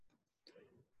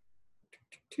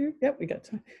Two. Yep, we got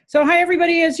time. So hi,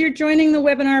 everybody. As you're joining the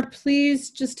webinar,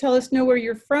 please just tell us know where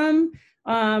you're from.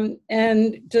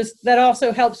 And just that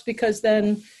also helps because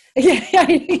then,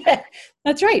 yeah,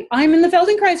 that's right. I'm in the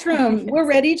Feldenkrais room. We're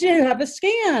ready to have a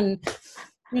scan.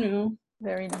 You know.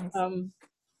 Very nice.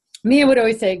 Mia would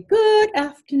always say, "Good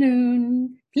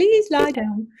afternoon. Please lie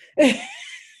down."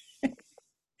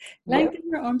 Lengthen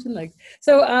your arms and legs.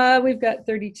 So we've got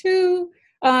 32.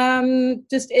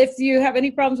 Just if you have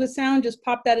any problems with sound, just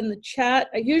pop that in the chat.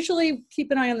 I usually keep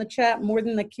an eye on the chat more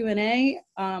than the Q&A.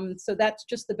 So that's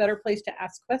just the better place to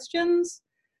ask questions.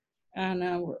 And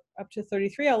we're up to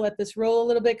 33. I'll let this roll a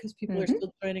little bit because people are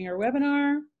still joining our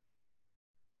webinar.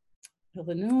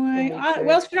 Illinois,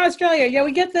 Western Australia. Yeah,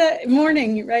 we get the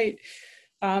morning, right?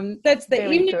 That's the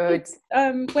Very evening good.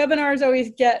 Webinars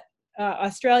always get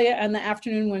Australia, and the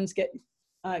afternoon ones get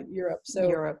Europe. So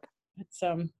Europe. It's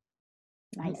nice.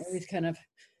 I'm always kind of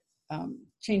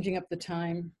changing up the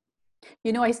time.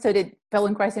 You know, I studied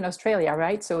Feldenkrais in Australia,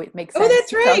 right? So it makes sense. Oh,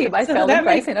 that's right. To talk about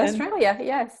Feldenkrais in Australia.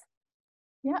 Yes.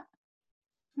 Yeah.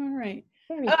 All right.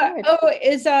 Very good.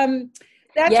 Is that's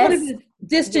one of his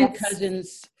distant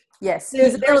cousins. Yes.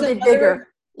 He's a little bit bigger.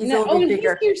 He's a little bit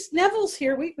bigger. Neville's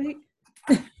here. Wait.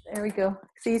 There we go.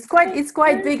 See, it's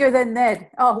quite bigger than Ned.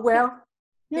 Oh well.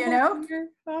 Neville's, you know.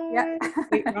 Hi. Yeah.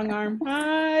 Wait, wrong arm.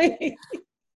 Hi.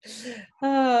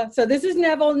 So this is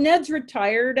Neville. Ned's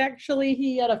retired, actually.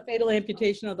 He had a fatal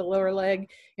amputation of the lower leg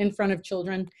in front of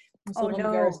children. It's a little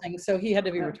embarrassing, so he had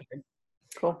to be retired.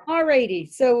 Cool. All righty,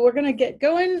 so we're going to get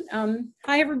going.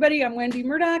 Hi, everybody. I'm Wendy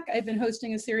Murdoch. I've been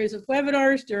hosting a series of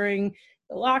webinars during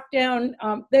the lockdown.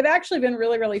 They've actually been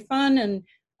really, really fun, and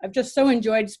I've just so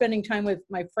enjoyed spending time with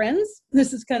my friends.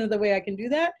 This is kind of the way I can do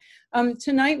that.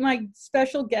 Tonight, my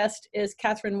special guest is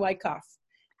Catherine Wyckoff.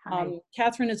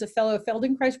 Catherine is a fellow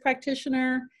Feldenkrais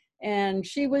practitioner, and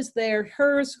she was there.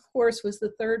 Her horse was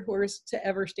the third horse to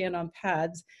ever stand on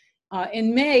pads.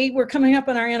 In May, we're coming up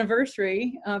on our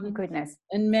anniversary. Goodness.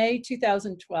 In May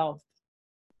 2012.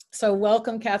 So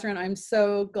welcome, Catherine. I'm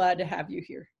so glad to have you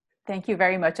here. Thank you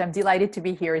very much. I'm delighted to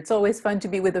be here. It's always fun to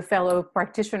be with a fellow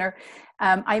practitioner.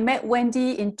 I met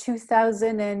Wendy in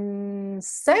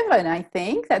 2007, I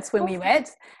think. That's when we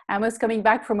met. I was coming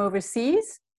back from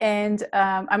overseas. And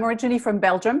I'm originally from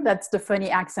Belgium. That's the funny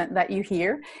accent that you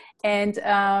hear. And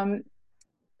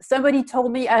somebody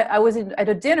told me, I was at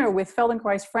a dinner with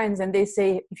Feldenkrais friends, and they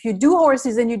say, if you do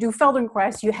horses and you do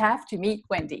Feldenkrais, you have to meet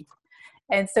Wendy.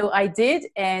 And so I did,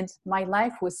 and my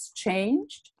life was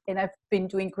changed, and I've been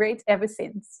doing great ever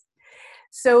since.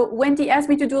 So Wendy asked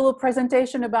me to do a little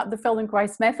presentation about the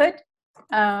Feldenkrais method.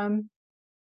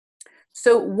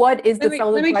 So what is the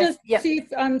Feldenkrais? Let me just see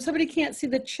if somebody can't see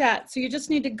the chat. So you just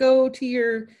need to go to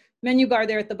your menu bar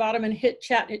there at the bottom and hit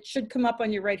chat. It should come up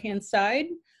on your right-hand side.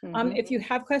 If you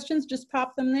have questions, just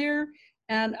pop them there.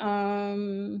 And I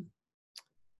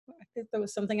think there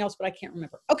was something else, but I can't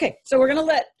remember. Okay, so we're going to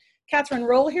let Catherine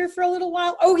roll here for a little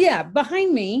while. Oh, yeah,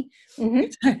 behind me.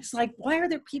 It's like, why are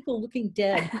there people looking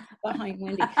dead behind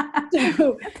Wendy? They're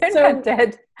not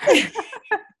dead.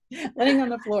 Laying on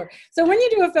the floor. So when you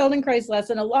do a Feldenkrais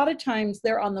lesson, a lot of times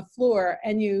they're on the floor,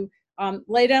 and you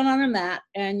lay down on a mat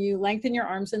and you lengthen your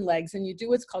arms and legs, and you do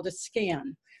what's called a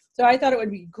scan. So I thought it would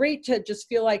be great to just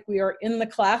feel like we are in the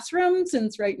classroom,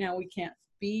 since right now we can't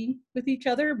be with each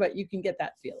other, but you can get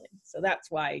that feeling. So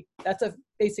that's why, that's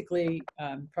basically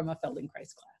from a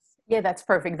Feldenkrais class. Yeah, that's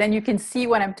perfect. Then you can see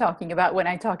what I'm talking about when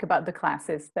I talk about the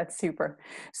classes. That's super.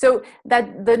 So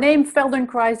that the name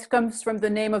Feldenkrais comes from the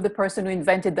name of the person who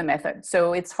invented the method.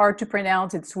 So it's hard to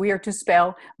pronounce, it's weird to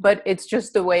spell, but it's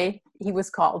just the way he was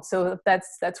called. So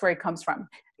that's where it comes from.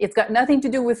 It's got nothing to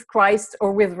do with Christ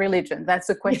or with religion. That's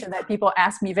a question that people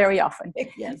ask me very often.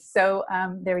 Yes. So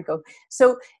there we go.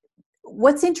 So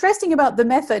what's interesting about the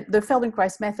method, the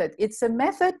Feldenkrais method, it's a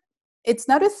method, it's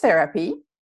not a therapy.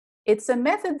 It's a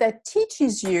method that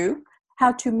teaches you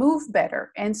how to move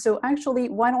better. And so actually,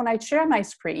 why don't I share my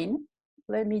screen?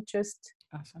 Let me just...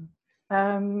 Awesome.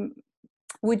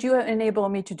 Would you enable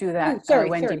me to do that,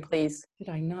 Wendy, please? Did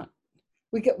I not?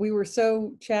 We were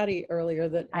so chatty earlier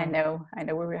that... I know,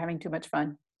 we were having too much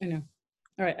fun. I know.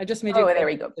 All right, I just made you... Oh, there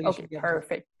we go. Okay,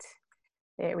 perfect.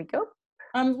 There we go.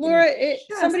 Laura,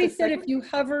 somebody said if you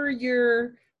hover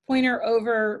your pointer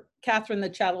over Catherine, the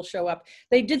chat will show up.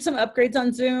 They did some upgrades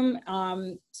on Zoom,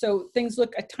 so things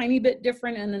look a tiny bit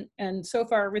different, and so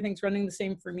far everything's running the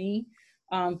same for me,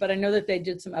 but I know that they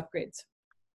did some upgrades.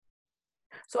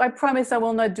 So I promise I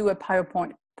will not do a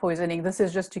PowerPoint poisoning. This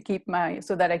is just to keep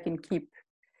so that I can keep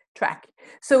track.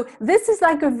 So this is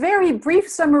like a very brief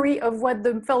summary of what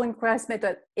the Feldenkrais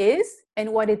method is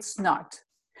and what it's not.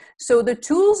 So the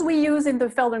tools we use in the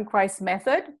Feldenkrais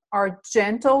method are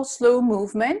gentle, slow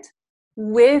movement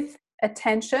with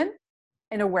attention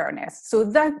and awareness. So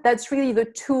that's really the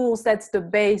tools, that's the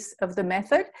base of the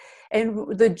method. And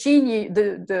what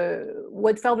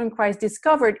Feldenkrais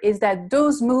discovered is that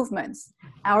those movements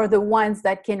are the ones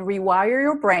that can rewire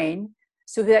your brain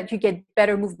so that you get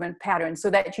better movement patterns, so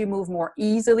that you move more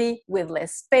easily with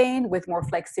less pain, with more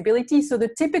flexibility. So the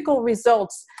typical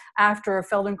results after a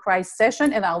Feldenkrais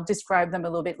session, and I'll describe them a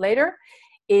little bit later,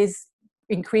 is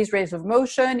increased range of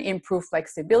motion, improved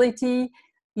flexibility.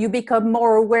 You become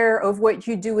more aware of what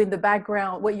you do in the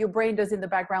background, what your brain does in the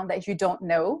background that you don't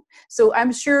know. So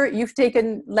I'm sure you've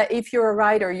taken, if you're a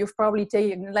rider, you've probably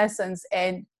taken lessons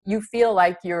and you feel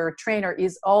like your trainer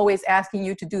is always asking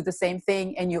you to do the same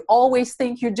thing and you always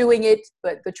think you're doing it,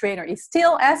 but the trainer is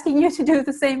still asking you to do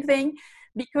the same thing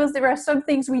because there are some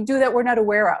things we do that we're not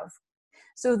aware of.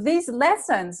 So these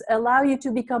lessons allow you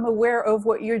to become aware of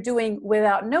what you're doing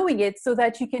without knowing it so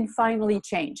that you can finally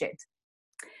change it.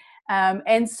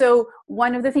 And so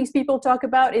one of the things people talk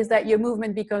about is that your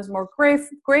movement becomes more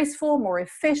graceful, more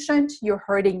efficient, you're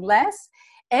hurting less,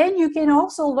 and you can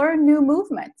also learn new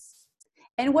movements.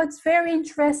 And what's very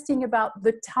interesting about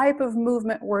the type of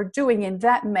movement we're doing in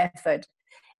that method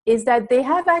is that they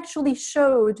have actually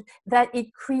showed that it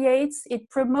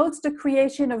promotes the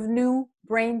creation of new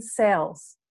brain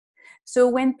cells. So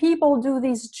when people do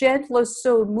these gentle,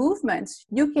 slow movements,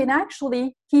 you can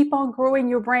actually keep on growing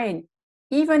your brain.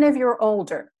 Even if you're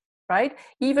older, right?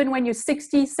 Even when you're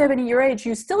 60, 70 your age,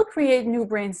 you still create new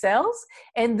brain cells,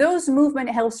 and those movement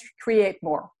helps you create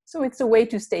more. So it's a way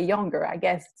to stay younger, I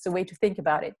guess. It's a way to think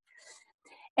about it.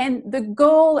 And the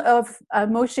goal of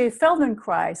Moshe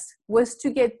Feldenkrais was to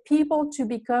get people to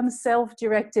become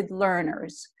self-directed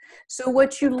learners. So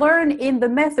what you learn in the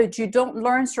method, you don't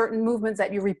learn certain movements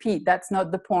that you repeat. That's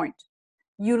not the point.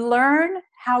 You learn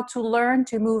how to learn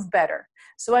to move better.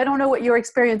 So I don't know what your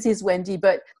experience is, Wendy,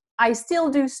 but I still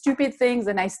do stupid things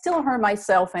and I still hurt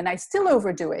myself and I still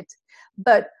overdo it.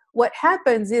 But what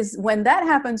happens is when that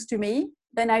happens to me,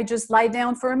 then I just lie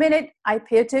down for a minute, I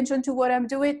pay attention to what I'm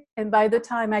doing, and by the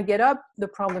time I get up, the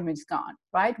problem is gone,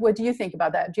 right? What do you think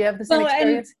about that? Do you have the same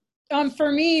experience? And,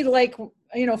 for me, like,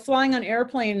 flying on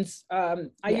airplanes,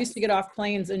 I used to get off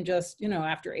planes and just,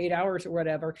 after 8 hours or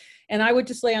whatever, and I would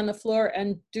just lay on the floor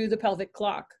and do the pelvic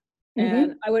clock. Mm-hmm.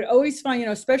 And I would always find,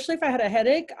 especially if I had a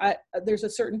headache, there's a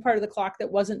certain part of the clock that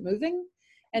wasn't moving.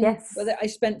 And yes. I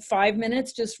spent 5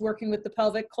 minutes just working with the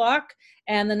pelvic clock.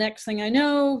 And the next thing I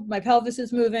know, my pelvis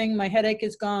is moving, my headache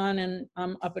is gone, and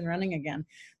I'm up and running again.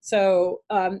 So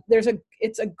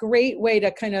it's a great way to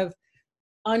kind of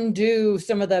undo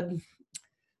some of the,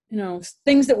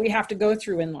 things that we have to go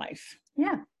through in life.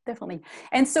 Yeah. Definitely.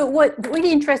 And so what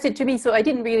really interested to me, so I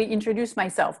didn't really introduce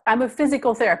myself. I'm a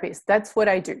physical therapist. That's what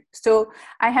I do. So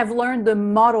I have learned the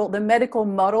medical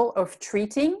model of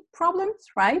treating problems,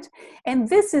 right? And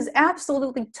this is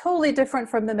absolutely totally different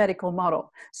from the medical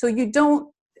model. So you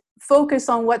don't focus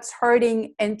on what's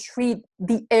hurting and treat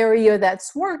the area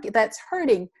that's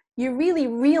hurting. You really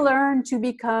relearn to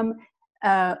become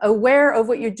aware of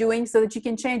what you're doing so that you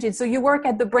can change it. So you work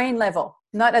at the brain level,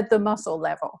 not at the muscle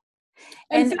level.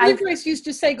 And Feldenkrais used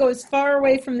to say, go as far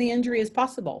away from the injury as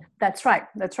possible. That's right.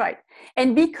 That's right.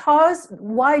 And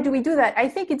why do we do that? I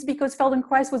think it's because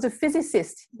Feldenkrais was a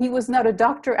physicist. He was not a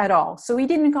doctor at all. So he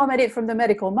didn't come at it from the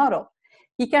medical model.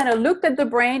 He kind of looked at the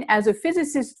brain as a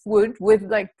physicist would, with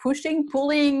like pushing,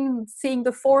 pulling, seeing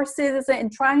the forces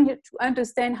and trying to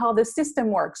understand how the system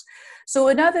works. So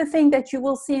another thing that you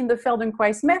will see in the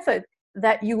Feldenkrais method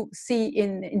that you see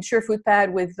in Surefoot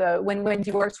Pad with when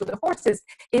Wendy works with the horses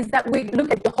is that we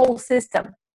look at the whole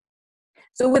system.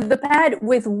 So with the pad,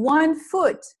 with one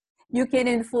foot, you can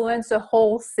influence a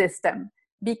whole system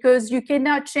because you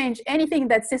cannot change anything in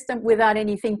that system without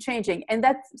anything changing. And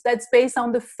that's based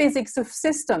on the physics of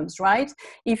systems, right?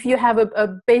 If you have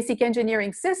a basic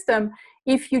engineering system,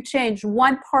 if you change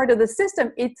one part of the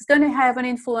system, it's going to have an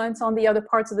influence on the other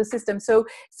parts of the system. So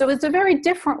it's a very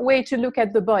different way to look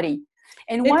at the body.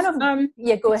 And go ahead.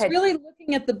 It's really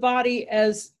looking at the body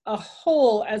as a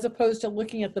whole, as opposed to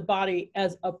looking at the body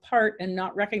as a part and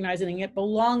not recognizing it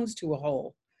belongs to a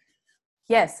whole.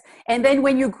 Yes. And then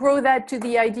when you grow that to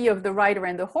the idea of the rider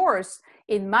and the horse,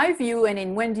 in my view, and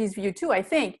in Wendy's view too, I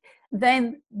think,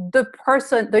 then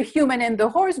the human and the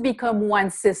horse become one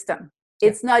system.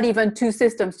 It's not even two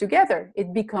systems together.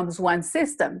 It becomes one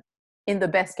system in the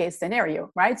best case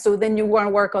scenario, right? So then you want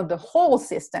to work on the whole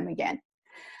system again.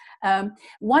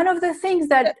 One of the things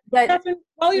that Catherine,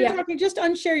 while you're talking, just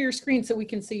unshare your screen so we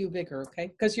can see you bigger, okay?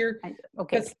 Because you're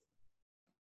okay.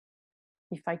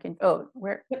 if I can, oh,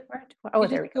 oh, You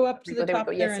there we just go. go up to the top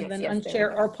there Yes, and yes, then yes, there we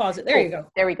unshare go. or pause it. There you go.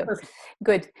 There we go. Perfect.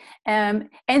 Good. And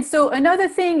so another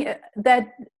thing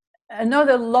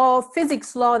another law,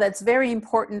 physics law that's very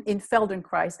important in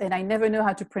Feldenkrais, and I never know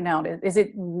how to pronounce it. Is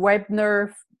it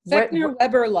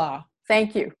Fechner-Weber law.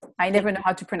 Thank you. I never know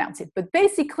how to pronounce it. But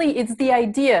basically, it's the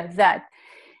idea that,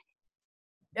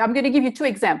 I'm going to give you two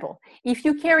examples. If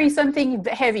you carry something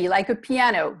heavy like a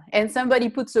piano and somebody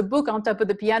puts a book on top of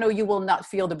the piano, you will not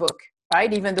feel the book,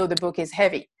 right? Even though the book is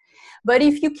heavy. But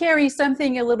if you carry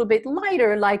something a little bit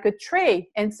lighter like a tray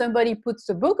and somebody puts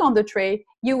a book on the tray,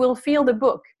 you will feel the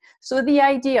book. So the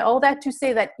idea, all that to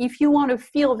say that if you want to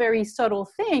feel very subtle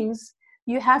things,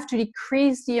 you have to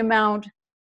decrease the amount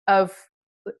of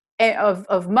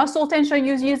muscle tension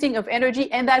you're using, of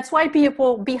energy. And that's why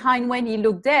people behind Wendy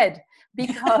look dead.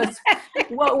 Because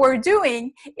what we're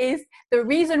doing is, the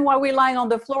reason why we're lying on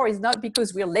the floor is not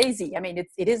because we're lazy. I mean,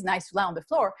 it is nice to lie on the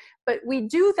floor, but we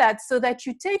do that so that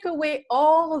you take away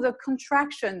all the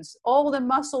contractions, all the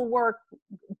muscle work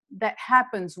that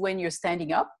happens when you're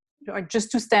standing up. Or just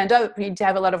to stand up, you need to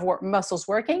have a lot of muscles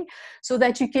working, so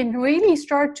that you can really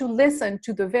start to listen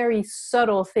to the very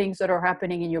subtle things that are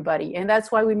happening in your body. And that's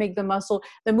why we make the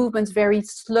movements very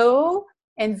slow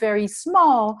and very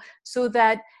small, so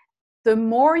that the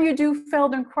more you do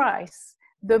Feldenkrais,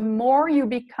 the more you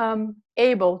become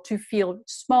able to feel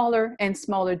smaller and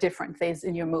smaller differences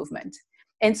in your movement.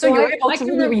 And so you're able to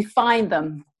really refine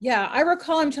them. Yeah, I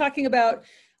recall I'm talking about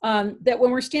that when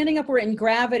we're standing up, we're in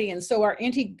gravity. And so our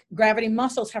anti-gravity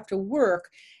muscles have to work.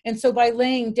 And so by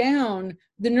laying down,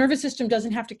 the nervous system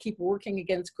doesn't have to keep working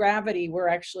against gravity. We're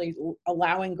actually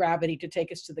allowing gravity to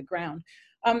take us to the ground.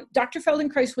 Dr.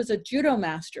 Feldenkrais was a judo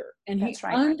master, and he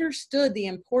understood the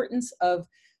importance of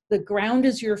the ground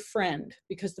as your friend,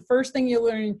 because the first thing you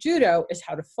learn in judo is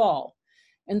how to fall.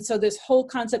 And so this whole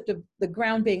concept of the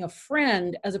ground being a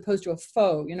friend as opposed to a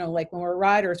foe, like when we're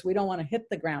riders, we don't want to hit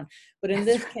the ground. But in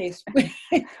this case, we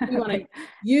want to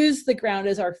use the ground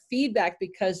as our feedback,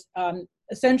 because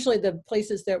essentially the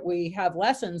places that we have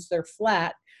lessons, they're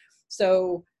flat.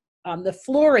 So the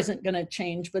floor isn't going to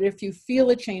change, but if you feel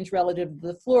a change relative to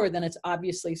the floor, then it's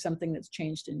obviously something that's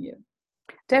changed in you.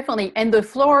 Definitely. And the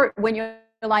floor, when you're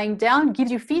lying down,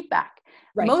 gives you feedback.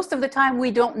 Right. Most of the time, we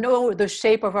don't know the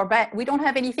shape of our back. We don't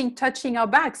have anything touching our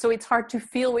back, so it's hard to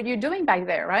feel what you're doing back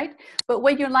there, right? But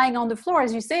when you're lying on the floor,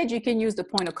 as you said, you can use the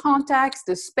point of contacts,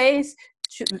 the space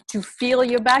to feel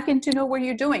your back and to know what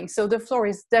you're doing. So the floor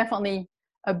is definitely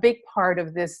a big part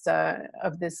of this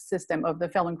system, of the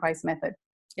Feldenkrais method.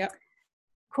 Yep.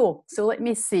 Cool. So let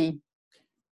me see.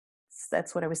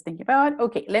 That's what I was thinking about.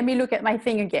 Okay, let me look at my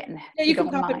thing again. Yeah, you can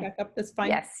pop it back up. That's fine.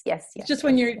 Yes. It's just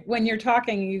when you're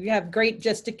talking, you have great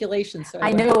gesticulation. So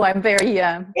I know I'm very.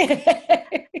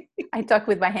 I talk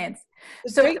with my hands.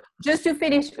 So just to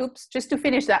finish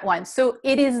that one. So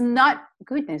it is not.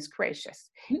 Goodness gracious!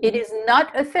 Mm-hmm. It is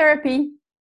not a therapy,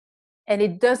 and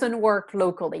it doesn't work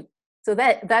locally. So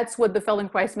that's what the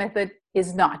Feldenkrais method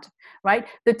is not, right?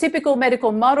 The typical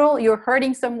medical model, you're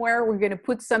hurting somewhere, we're going to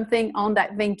put something on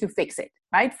that thing to fix it,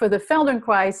 right? For the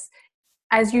Feldenkrais,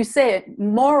 as you said,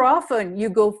 more often you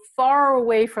go far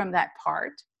away from that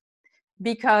part,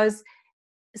 because,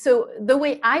 so the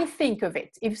way I think of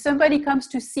it, if somebody comes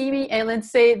to see me and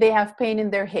let's say they have pain in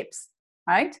their hips,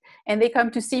 right? And they come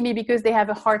to see me because they have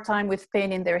a hard time with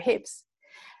pain in their hips.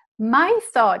 My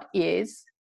thought is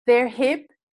their hip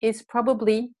is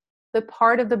probably the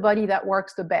part of the body that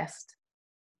works the best.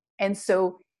 And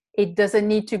so it doesn't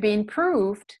need to be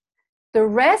improved. The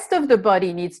rest of the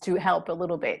body needs to help a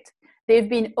little bit. They've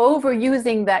been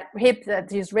overusing that hip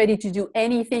that is ready to do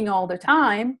anything all the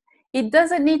time. It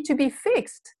doesn't need to be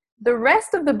fixed. The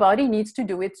rest of the body needs to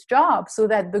do its job so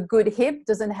that the good hip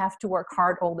doesn't have to work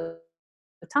hard all the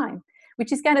time,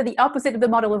 which is kind of the opposite of the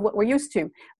model of what we're used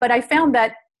to. But I found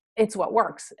that it's what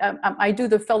works. I do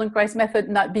the Feldenkrais method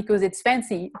not because it's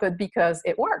fancy, but because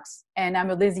it works. And I'm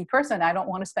a lazy person. I don't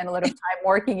want to spend a lot of time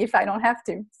working if I don't have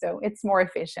to. So it's more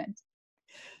efficient.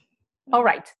 All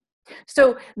right.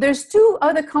 So there's two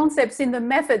other concepts in the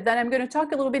method that I'm going to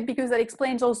talk a little bit, because that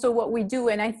explains also what we do.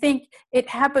 And I think it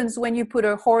happens when you put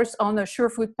a horse on a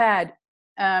Surefoot pad.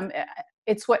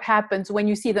 It's what happens when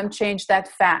you see them change that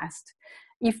fast.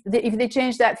 If they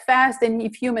change that fast, and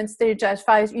if humans change that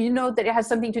fast, you know that it has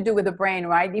something to do with the brain,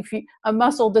 right? If a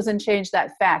muscle doesn't change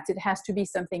that fast, it has to be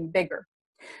something bigger.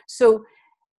 So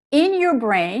in your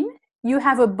brain, you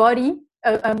have a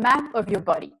map of your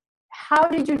body. How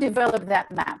did you develop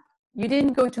that map? You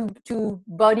didn't go to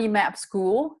body map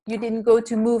school. You didn't go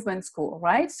to movement school,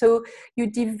 right? So you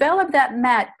develop that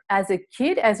map as a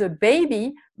kid, as a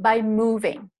baby, by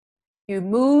moving. You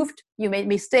moved, you made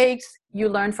mistakes, you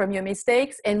learned from your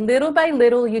mistakes, and little by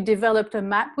little, you developed a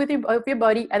map of your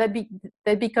body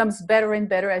that becomes better and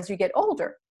better as you get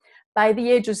older. By the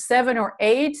age of 7 or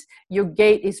 8, your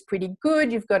gait is pretty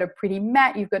good. You've got a pretty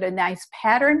mat. You've got a nice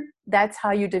pattern. That's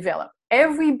how you develop.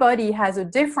 Everybody has a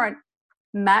different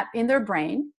map in their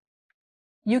brain.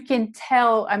 You can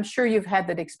tell, I'm sure you've had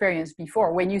that experience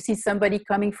before, when you see somebody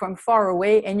coming from far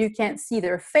away and you can't see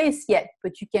their face yet,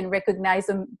 but you can recognize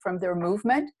them from their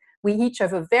movement. We each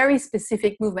have a very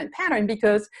specific movement pattern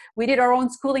because we did our own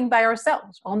schooling by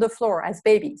ourselves on the floor as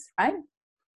babies, right?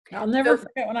 I'll never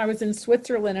forget when I was in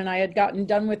Switzerland and I had gotten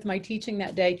done with my teaching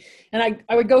that day, and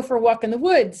I would go for a walk in the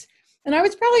woods, and I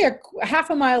was probably a half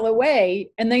a mile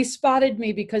away, and they spotted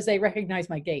me because they recognized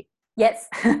my gait. Yes,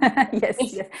 yes.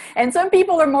 And some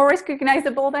people are more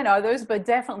recognizable than others, but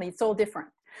definitely it's all different.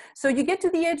 So you get to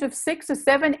the age of 6 or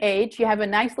 7, 8, you have a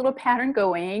nice little pattern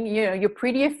going, you're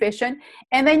pretty efficient,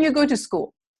 and then you go to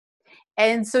school.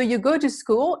 And so you go to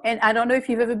school, and I don't know if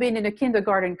you've ever been in a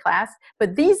kindergarten class,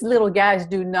 but these little guys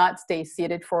do not stay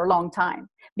seated for a long time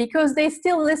because they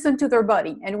still listen to their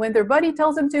body. And when their body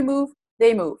tells them to move,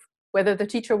 they move, whether the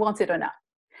teacher wants it or not.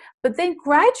 But then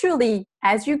gradually,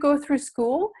 as you go through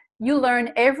school, you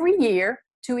learn every year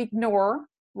to ignore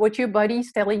what your body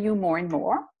is telling you more and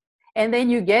more. And then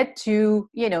you get to,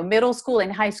 middle school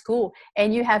and high school,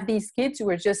 and you have these kids who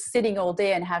are just sitting all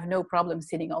day and have no problem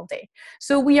sitting all day.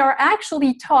 So we are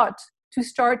actually taught to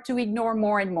start to ignore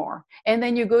more and more. And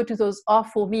then you go to those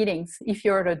awful meetings if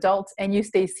you're an adult and you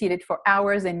stay seated for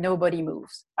hours and nobody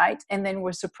moves, right? And then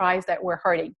we're surprised that we're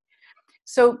hurting.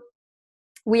 So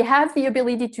we have the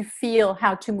ability to feel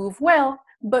how to move well,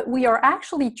 but we are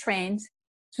actually trained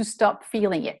to stop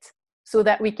feeling it, so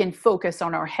that we can focus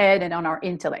on our head and on our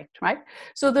intellect, right?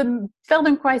 So the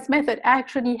Feldenkrais method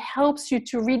actually helps you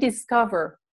to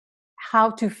rediscover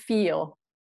how to feel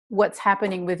what's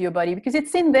happening with your body, because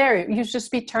it's in there. You just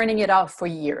be turning it off for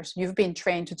years. You've been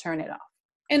trained to turn it off.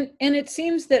 And it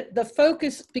seems that the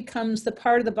focus becomes the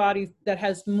part of the body that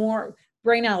has more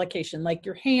brain allocation, like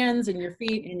your hands and your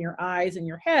feet and your eyes and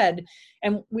your head.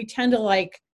 And we tend to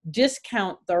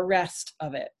discount the rest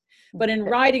of it. But in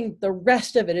riding, the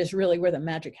rest of it is really where the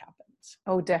magic happens.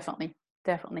 Oh, definitely.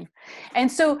 And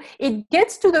so it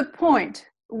gets to the point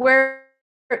where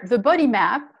the body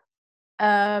map,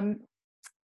 so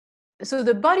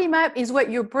the body map is what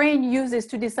your brain uses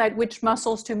to decide which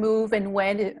muscles to move and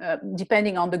when,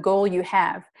 depending on the goal you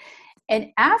have.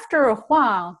 And after a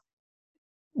while,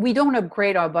 we don't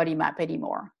upgrade our body map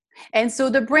anymore. And so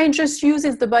the brain just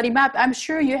uses the body map. I'm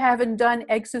sure you haven't done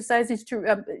exercises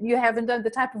you haven't done the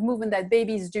type of movement that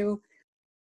babies do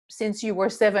since you were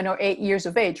 7 or 8 years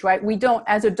of age, right? We don't,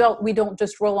 as adults, we don't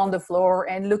just roll on the floor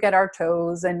and look at our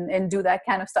toes and do that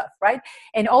kind of stuff, right?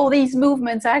 And all these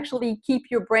movements actually keep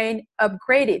your brain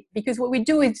upgraded, because what we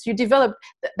do is you develop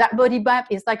that body map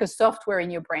is like a software in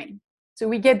your brain. So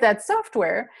we get that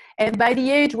software, and by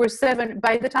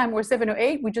the time we're 7 or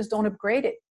 8, we just don't upgrade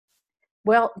it.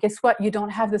 Well, guess what? You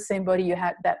don't have the same body you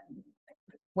had that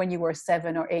when you were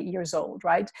 7 or 8 years old,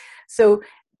 right? So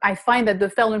I find that the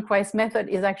Feldenkrais method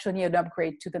is actually an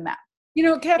upgrade to the map.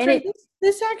 Catherine,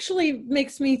 this actually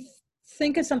makes me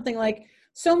think of something like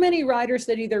so many riders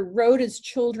that either rode as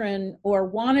children or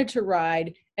wanted to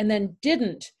ride and then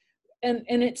didn't. And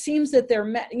it seems that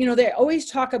they always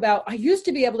talk about, I used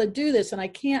to be able to do this and I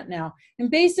can't now. And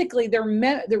basically they're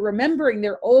remembering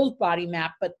their old body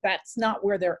map, but that's not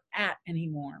where they're at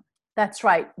anymore. That's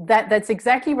right. That's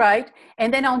exactly right.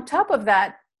 And then on top of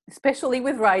that, especially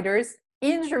with riders,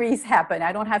 injuries happen.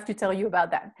 I don't have to tell you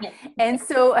about that. Yeah. And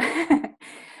so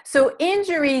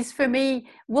injuries for me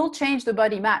will change the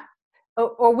body map.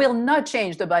 Or will not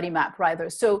change the body map, rather.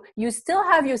 So you still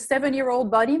have your 7-year-old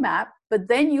body map, but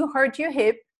then you hurt your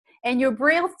hip, and your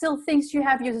brain still thinks you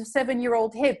have your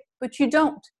 7-year-old hip, but you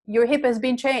don't. Your hip has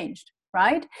been changed,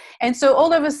 right? And so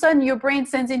all of a sudden, your brain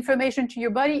sends information to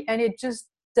your body, and it just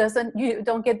you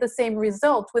don't get the same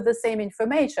result with the same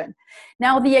information.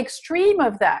 Now, the extreme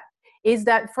of that is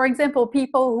that, for example,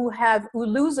 people who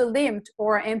lose a limb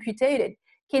or are amputated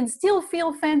can still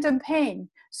feel phantom pain.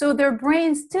 So their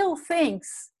brain still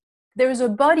thinks there's a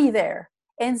body there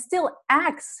and still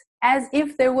acts as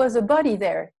if there was a body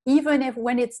there, even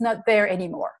when it's not there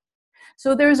anymore.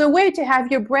 So there's a way to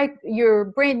have your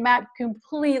brain map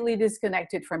completely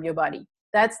disconnected from your body.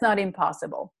 That's not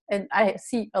impossible. And I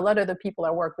see a lot of the people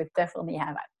I work with definitely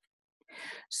have that.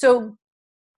 So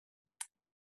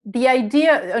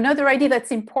another idea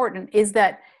that's important is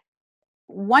that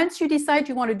once you decide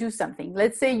you want to do something,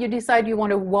 let's say you decide you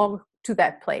want to walk to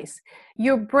that place,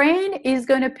 your brain is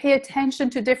going to pay attention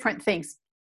to different things.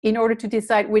 in order to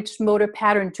decide which motor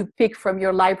pattern to pick from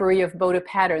your library of motor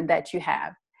pattern that you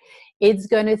have. It's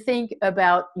going to think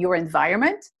about your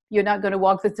environment. You're not going to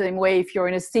walk the same way if you're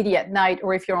in a city at night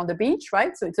or if you're on the beach,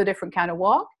 right? So it's a different kind of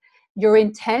walk. Your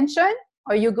intention,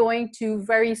 are you going to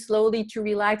very slowly to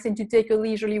relax and to take a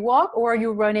leisurely walk, or are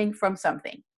you running from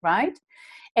something, right?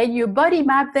 And your body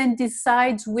map then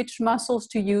decides which muscles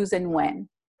to use and when.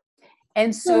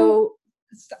 And so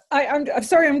I'm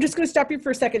sorry, I'm just going to stop you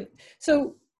for a second.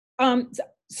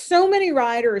 So many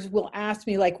riders will ask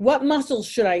me, like, what muscles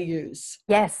should I use?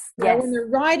 Yes. When they're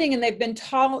riding and they've been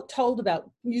told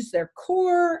about use their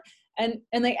core, and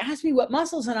they ask me what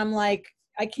muscles, and I'm like,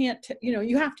 I can't,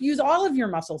 you have to use all of your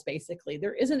muscles, basically.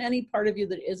 There isn't any part of you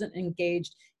that isn't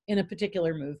engaged in a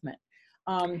particular movement.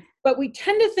 But we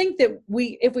tend to think that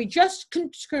if we just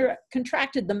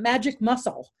contracted the magic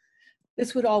muscle,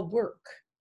 this would all work.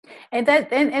 And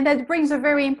that brings a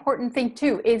very important thing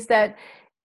too, is that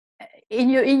in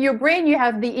your brain, you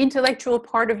have the intellectual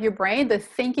part of your brain, the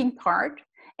thinking part,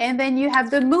 and then you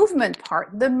have the movement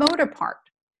part, the motor part.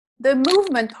 The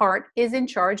movement part is in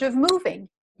charge of moving.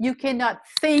 You cannot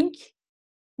think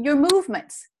your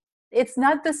movements. It's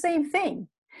not the same thing.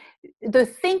 The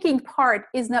thinking part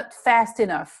is not fast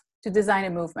enough to design a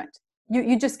movement.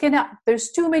 You just cannot.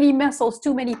 There's too many muscles,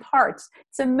 too many parts.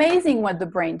 It's amazing what the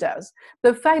brain does.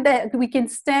 The fact that we can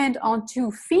stand on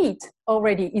 2 feet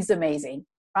already is amazing,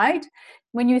 right?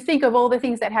 When you think of all the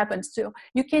things that happens too,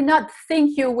 you cannot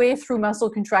think your way through muscle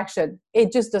contraction.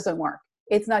 It just doesn't work.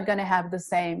 It's not going to have the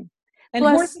same. And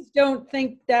horses don't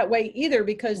think that way either,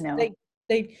 because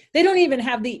they don't even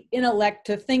have the intellect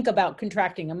to think about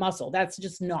contracting a muscle. That's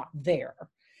just not there.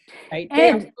 Right?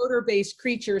 They are motor-based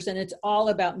creatures, and it's all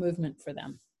about movement for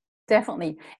them.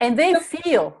 Definitely. And they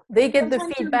get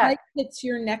the feedback. Hits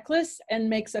your necklace and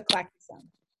makes a clacky sound.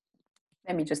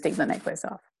 Let me just take the necklace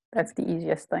off. That's the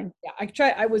easiest thing.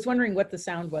 Yeah, I was wondering what the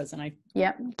sound was, and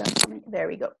there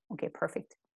we go. Okay,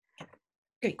 perfect.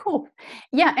 Okay, cool.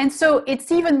 Yeah, and so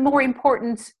it's even more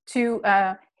important to,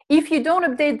 if you don't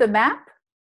update the map,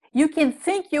 you can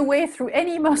think your way through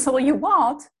any muscle you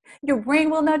want. Your brain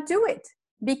will not do it,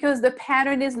 because the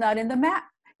pattern is not in the map.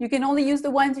 You can only use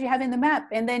the ones you have in the map.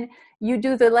 And then you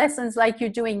do the lessons like you're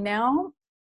doing now.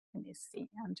 Let me see.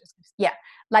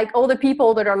 Like all the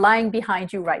people that are lying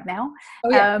behind you right now.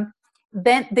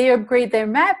 Then they upgrade their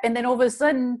map, and then all of a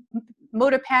sudden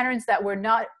motor patterns that were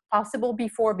not possible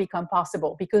before become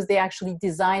possible, because they actually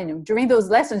design them. During those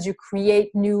lessons, you create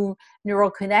new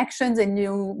neural connections and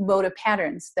new motor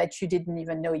patterns that you didn't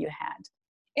even know you had.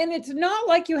 And it's not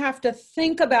like you have to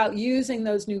think about using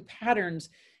those new patterns.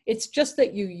 It's just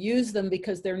that you use them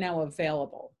because they're now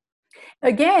available.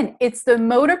 Again, it's the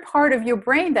motor part of your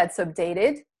brain that's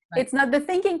updated. Right. It's not the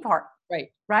thinking part.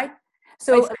 Right?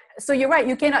 So you're right.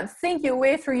 You cannot think your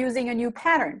way through using a new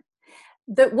pattern.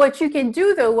 What you can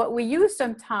do, though, what we use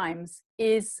sometimes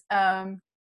is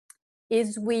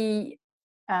we,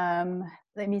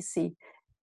 let me see.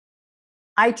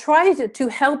 I try to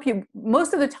help you,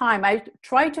 most of the time, I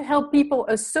try to help people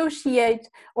associate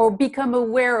or become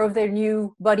aware of their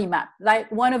new body map. Like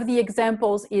one of the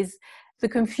examples is the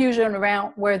confusion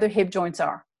around where the hip joints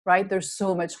are, right? There's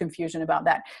so much confusion about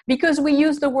that because we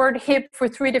use the word hip for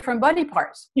 3 different body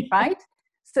parts, right?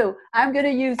 So I'm going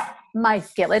to use my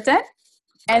skeleton.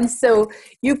 And so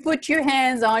you put your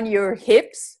hands on your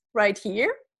hips right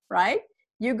here, right?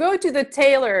 You go to the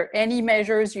tailor and he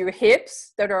measures your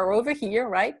hips that are over here,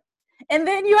 right? And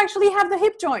then you actually have the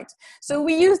hip joint. So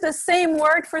we use the same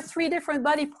word for 3 different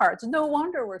body parts. No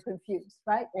wonder we're confused,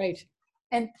 right? Right.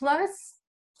 And plus,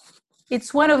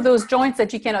 it's one of those joints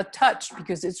that you cannot touch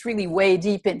because it's really way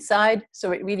deep inside.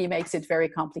 So it really makes it very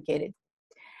complicated.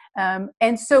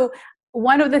 And so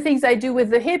one of the things I do with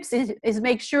the hips is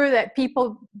make sure that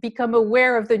people become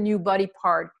aware of the new body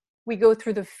part. We go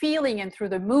through the feeling and through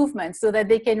the movement so that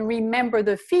they can remember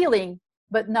the feeling,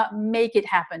 but not make it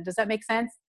happen. Does that make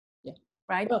sense? Yeah.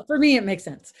 Right? Well, for me, it makes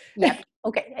sense. Yeah.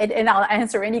 Okay. And I'll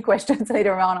answer any questions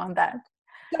later on that.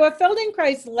 So a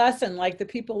Feldenkrais lesson, like the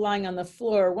people lying on the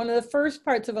floor, one of the first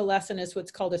parts of a lesson is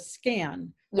what's called a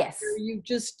scan. Yes. Where you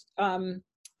just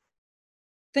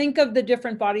think of the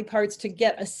different body parts to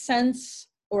get a sense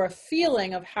or a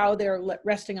feeling of how they're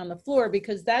resting on the floor,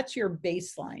 because that's your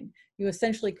baseline. You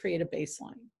essentially create a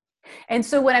baseline. And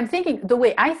so what I'm thinking, the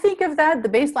way I think of that, the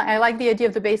baseline, I like the idea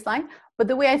of the baseline, but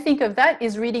the way I think of that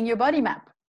is reading your body map.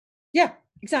 Yeah,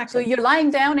 exactly. So you're lying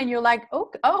down and you're like,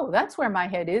 oh, that's where my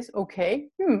head is. Okay.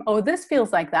 Oh, this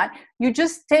feels like that. You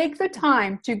just take the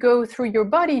time to go through your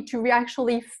body to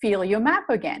actually feel your map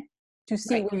again, to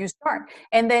see where you start.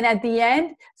 And then at the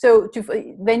end,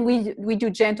 then we do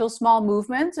gentle, small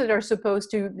movements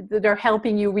that are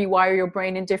helping you rewire your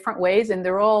brain in different ways. And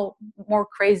they're all more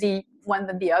crazy one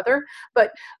than the other.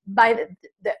 But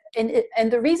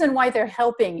and the reason why they're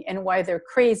helping and why they're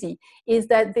crazy is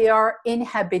that they are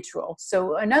inhabitual.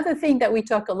 So another thing that we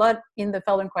talk a lot in the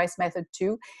Feldenkrais method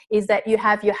too, is that you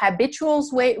have your habitual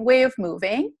way of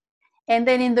moving. And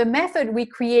then in the method, we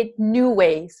create new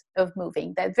ways of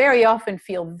moving that very often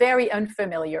feel very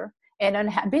unfamiliar and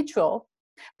unhabitual.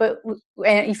 But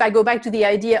if I go back to the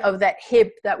idea of that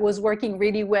hip that was working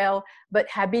really well, but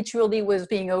habitually was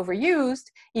being overused,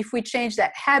 if we change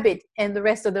that habit and the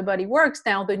rest of the body works,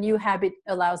 now the new habit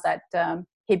allows that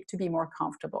hip to be more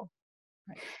comfortable.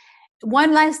 Right.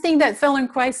 One last thing that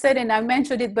Feldenkrais said, and I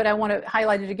mentioned it, but I want to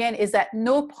highlight it again, is that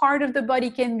no part of the body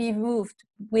can be moved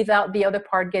without the other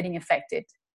part getting affected.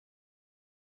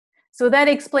 So that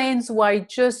explains why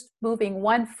just moving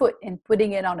one foot and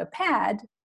putting it on a pad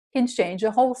can change a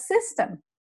whole system.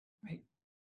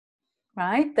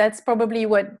 Right? That's probably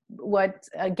what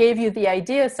gave you the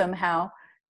idea somehow.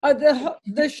 The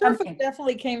Sherpa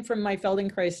definitely came from my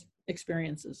Feldenkrais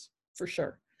experiences, for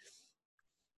sure.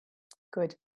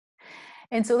 Good.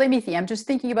 And so let me think, I'm just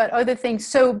thinking about other things.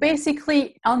 So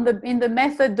basically in the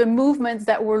method, the movements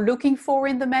that we're looking for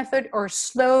in the method are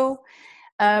slow.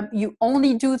 You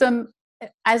only do them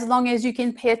as long as you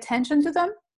can pay attention to them.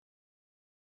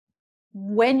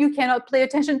 When you cannot pay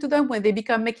attention to them, when they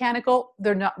become mechanical,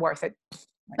 they're not worth it.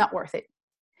 Not worth it.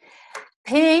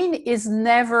 Pain is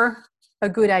never a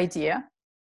good idea.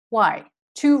 Why?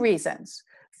 Two reasons.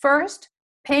 First,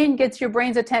 pain gets your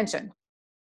brain's attention.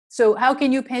 So how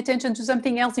can you pay attention to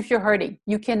something else if you're hurting?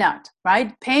 You cannot,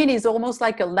 right? Pain is almost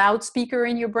like a loudspeaker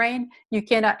in your brain. You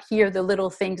cannot hear the little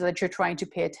things that you're trying to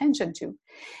pay attention to.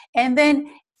 And then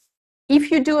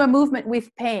if you do a movement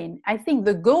with pain, I think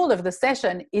the goal of the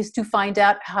session is to find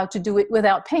out how to do it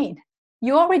without pain.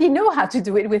 You already know how to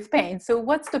do it with pain. So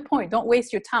what's the point? Don't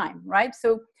waste your time, right?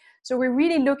 So we're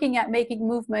really looking at making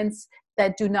movements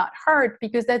that do not hurt,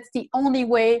 because that's the only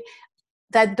way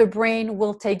that the brain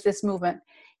will take this movement.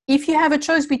 If you have a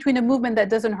choice between a movement that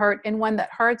doesn't hurt and one that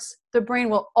hurts, the brain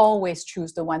will always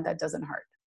choose the one that doesn't hurt.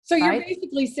 So you're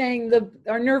basically saying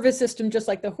our nervous system, just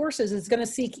like the horses, is going to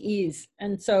seek ease.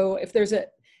 And so if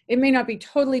it may not be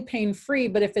totally pain-free,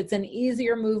 but if it's an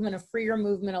easier movement, a freer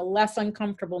movement, a less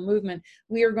uncomfortable movement,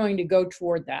 we are going to go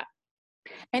toward that.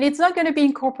 And it's not going to be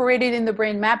incorporated in the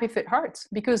brain map if it hurts,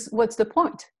 because what's the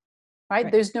point, right?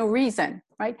 There's no reason,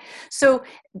 right? So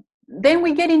then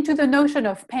we get into the notion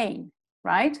of pain.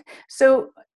 Right?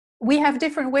 So we have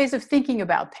different ways of thinking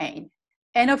about pain.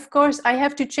 And of course, I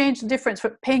have to change the difference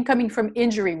for pain coming from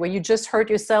injury, where you just hurt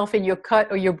yourself and you're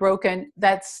cut or you're broken.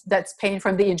 That's pain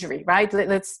from the injury, right?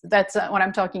 That's what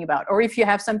I'm talking about. Or if you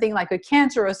have something like a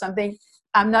cancer or something,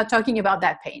 I'm not talking about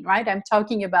that pain, right? I'm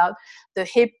talking about the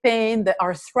hip pain, the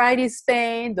arthritis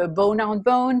pain, the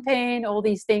bone-on-bone pain, all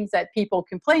these things that people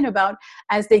complain about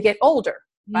as they get older,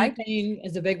 right? Knee pain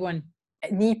is a big one.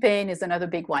 Knee pain is another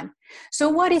big one. So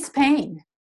what is pain?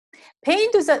 Pain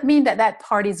does not mean that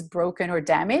part is broken or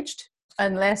damaged,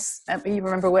 unless you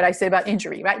remember what I said about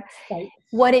injury, right?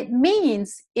 What it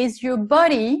means is your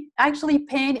body, actually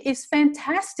pain is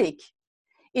fantastic.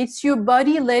 It's your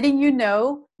body letting you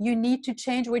know you need to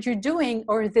change what you're doing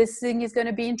or this thing is going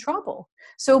to be in trouble.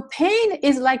 So pain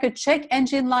is like a check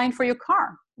engine light for your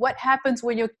car. What happens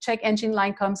when your check engine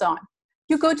light comes on?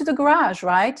 You go to the garage,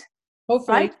 right?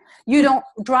 Hopefully. Right? You don't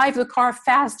drive the car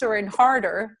faster and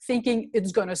harder thinking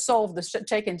it's going to solve the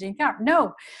check engine car.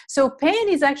 No. So pain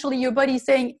is actually your body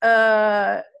saying,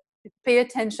 pay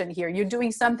attention here. You're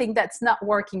doing something that's not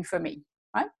working for me.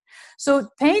 Right? So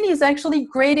pain is actually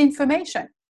great information.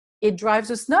 It drives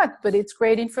us nuts, but it's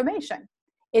great information.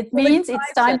 It means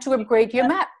it's time to upgrade your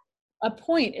map. A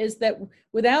point is that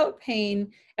without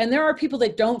pain, and there are people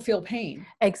that don't feel pain.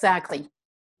 Exactly.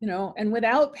 And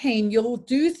without pain, you'll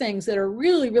do things that are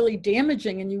really, really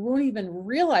damaging, and you won't even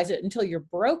realize it until you're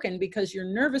broken because your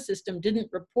nervous system didn't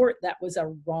report that was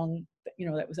a wrong,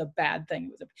 that was a bad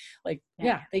thing. It was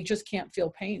they just can't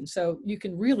feel pain. So you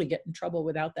can really get in trouble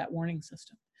without that warning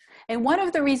system. And one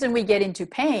of the reasons we get into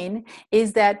pain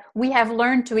is that we have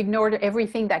learned to ignore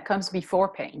everything that comes before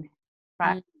pain,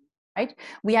 right? Mm-hmm. Right?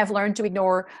 We have learned to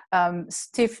ignore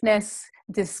stiffness,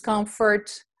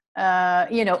 discomfort,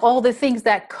 all the things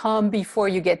that come before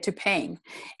you get to pain.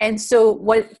 And so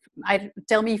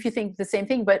tell me if you think the same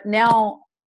thing, but now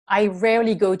I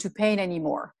rarely go to pain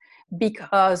anymore,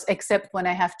 because except when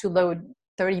I have to load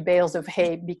 30 bales of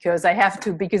hay because I have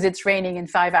to, because it's raining in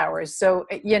 5 hours. So,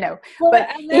 Well, but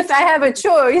if I have a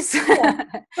choice. Yeah.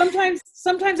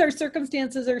 Sometimes our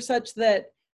circumstances are such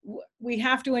that we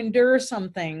have to endure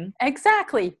something.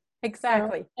 Exactly.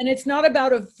 And it's not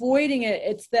about avoiding it.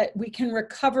 It's that we can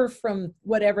recover from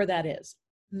whatever that is.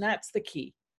 And that's the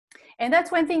key. And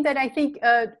that's one thing that I think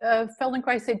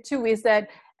Feldenkrais said too, is that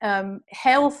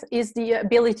health is the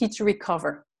ability to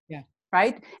recover. Yeah.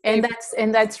 Right.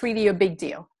 And that's really a big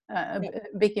deal, a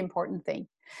big important thing.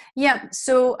 Yeah.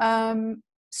 So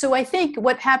I think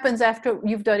what happens after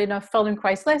you've done enough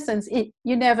Feldenkrais lessons,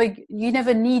 you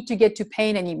never need to get to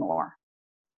pain anymore.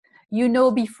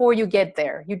 Before you get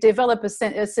there, you develop a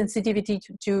sensitivity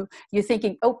to you're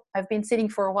thinking, oh, I've been sitting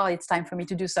for a while. It's time for me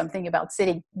to do something about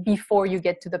sitting before you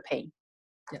get to the pain.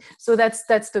 Yeah. So that's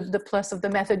the plus of the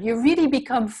method. You really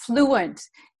become fluent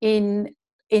in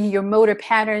your motor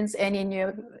patterns and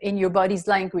in your body's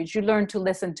language. You learn to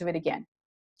listen to it again.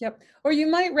 Yep. Or you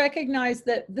might recognize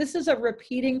that this is a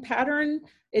repeating pattern.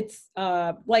 It's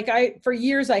for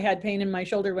years I had pain in my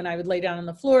shoulder when I would lay down on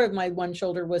the floor. My one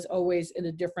shoulder was always at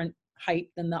a different height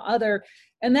than the other.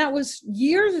 And that was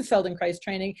years of Feldenkrais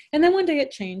training. And then one day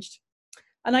it changed.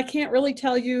 And I can't really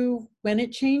tell you when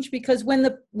it changed, because when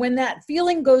that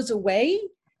feeling goes away,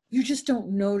 you just don't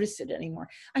notice it anymore.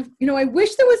 I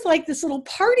wish there was like this little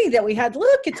party that we had.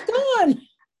 Look, it's gone.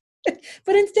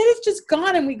 But instead it's just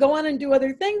gone, and we go on and do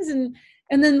other things. And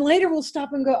then later we'll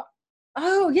stop and go,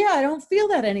 oh yeah, I don't feel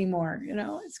that anymore.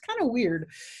 It's kind of weird.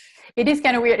 It is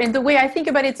kind of weird. And the way I think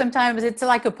about it sometimes, it's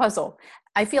like a puzzle.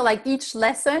 I feel like each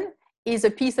lesson is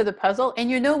a piece of the puzzle. And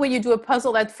when you do a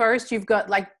puzzle at first, you've got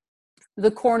like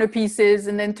the corner pieces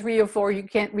and then 3 or 4, you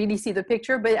can't really see the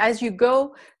picture. But as you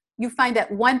go, you find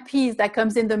that one piece that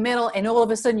comes in the middle, and all of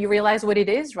a sudden you realize what it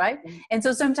is, right? Mm-hmm. And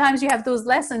so sometimes you have those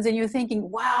lessons and you're thinking,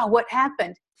 wow, what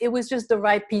happened? It was just the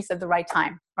right piece at the right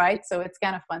time, right? So it's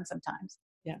kind of fun sometimes.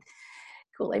 Yeah.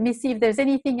 Cool. Let me see if there's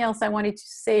anything else I wanted to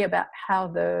say about how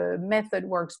the method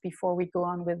works before we go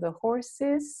on with the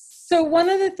horses. So one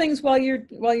of the things while you're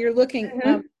looking,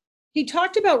 mm-hmm. He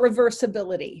talked about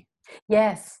reversibility.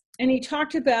 Yes. And he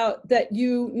talked about that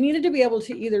you needed to be able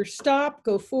to either stop,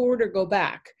 go forward, or go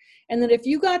back. And that if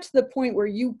you got to the point where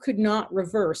you could not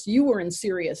reverse, you were in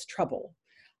serious trouble.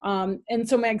 And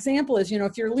so my example is,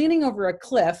 if you're leaning over a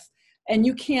cliff and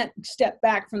you can't step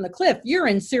back from the cliff, you're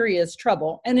in serious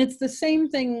trouble. And it's the same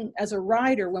thing as a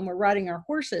rider when we're riding our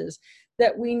horses,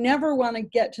 that we never want to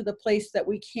get to the place that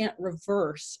we can't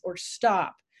reverse or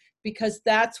stop, because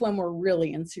that's when we're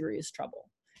really in serious trouble.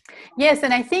 Yes,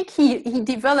 and I think he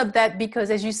developed that because,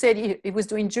 as you said, he was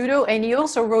doing judo, and he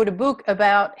also wrote a book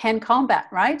about hand combat,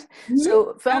 right? Mm-hmm.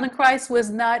 So Feldenkrais was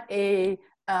not a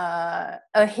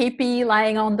hippie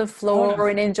lying on the floor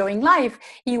and enjoying life.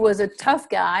 He was a tough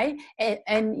guy,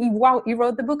 and he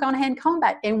wrote the book on hand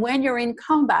combat. And when you're in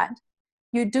combat,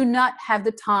 you do not have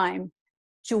the time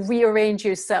to rearrange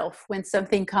yourself when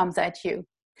something comes at you.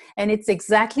 And it's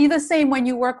exactly the same when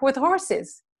you work with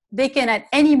horses. They can at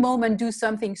any moment do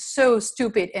something so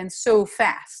stupid and so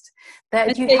fast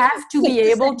that you have to be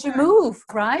able to move,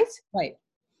 right?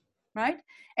 Right.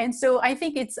 And so I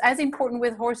think it's as important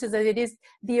with horses as it is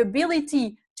the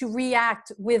ability to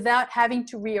react without having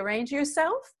to rearrange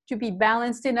yourself, to be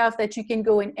balanced enough that you can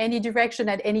go in any direction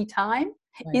at any time,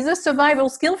 is a survival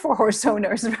skill for horse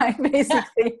owners, right?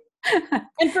 Basically. Yeah.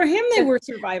 And for him, they were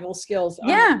survival skills.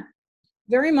 Yeah.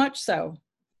 Very much so.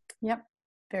 Yep.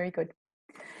 Very good.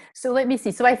 So let me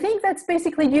see. So I think that's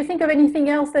basically, do you think of anything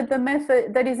else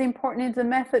that is important in the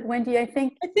method, Wendy? I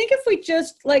think if we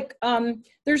just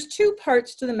there's 2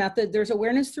 parts to the method. There's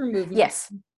awareness through movement.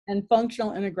 Yes. And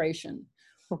functional integration.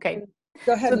 Okay.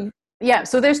 Go ahead.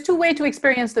 So there's 2 ways to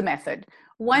experience the method.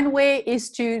 One way is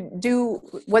to do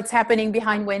what's happening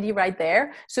behind Wendy right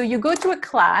there. So you go to a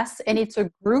class and it's a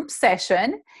group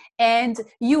session and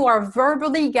you are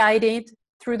verbally guided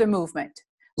through the movement.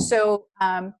 So,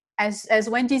 as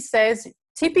Wendy says,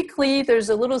 typically there's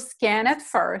a little scan at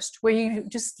first where you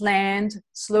just land,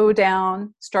 slow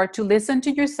down, start to listen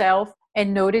to yourself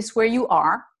and notice where you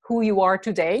are, who you are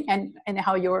today, and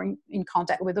how you're in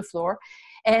contact with the floor.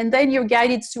 And then you're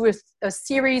guided through a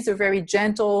series of very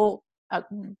gentle,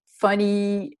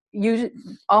 funny,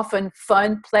 often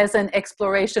fun, pleasant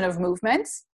exploration of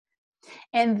movements.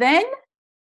 And then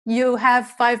you have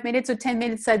 5 minutes or 10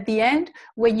 minutes at the end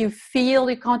where you feel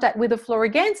the contact with the floor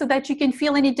again so that you can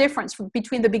feel any difference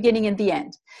between the beginning and the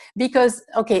end. Because,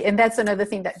 and that's another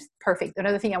thing that's perfect.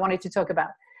 Another thing I wanted to talk about.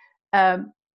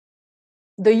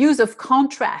 The use of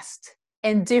contrast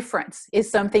and difference is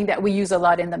something that we use a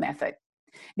lot in the method.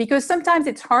 because sometimes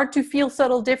it's hard to feel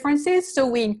subtle differences. So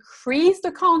we increase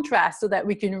the contrast so that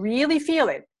we can really feel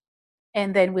it.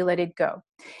 And then we let it go.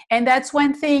 And that's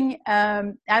one thing.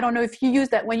 I don't know if you use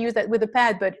that when you use that with a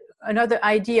pad, but another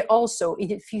idea also,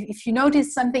 if you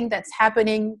notice something that's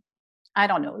happening, I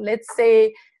don't know, let's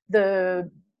say the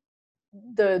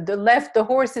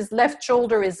horse's left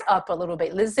shoulder is up a little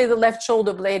bit. Let's say the left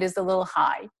shoulder blade is a little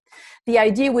high. The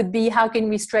idea would be, how can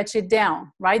we stretch it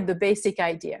down, right? The basic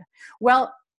idea.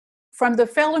 Well, from the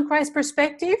Feldenkrais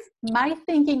perspective, my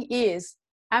thinking is,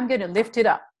 I'm going to lift it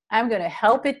up. I'm going to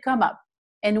help it come up.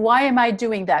 And why am I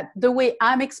doing that? The way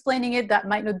I'm explaining it, that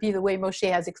might not be the way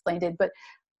Moshe has explained it, but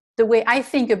the way I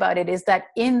think about it is that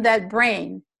in that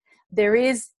brain, there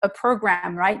is a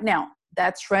program right now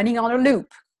that's running on a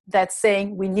loop that's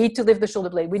saying, we need to lift the shoulder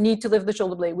blade, we need to lift the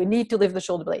shoulder blade, we need to lift the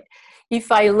shoulder blade. If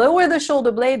I lower the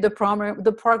shoulder blade, the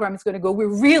program is going to go, we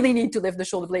really need to lift the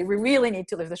shoulder blade, we really need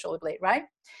to lift the shoulder blade, right?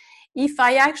 If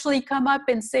I actually come up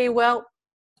and say, well,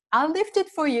 I'll lift it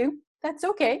for you, that's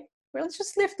okay. Well, let's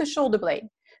just lift the shoulder blade.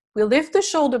 We'll lift the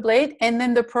shoulder blade, and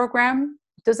then the program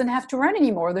doesn't have to run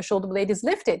anymore. The shoulder blade is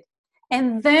lifted.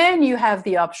 And then you have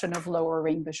the option of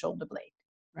lowering the shoulder blade.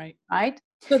 Right?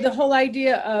 So the whole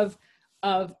idea of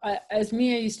as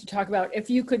Mia used to talk about, if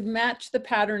you could match the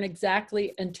pattern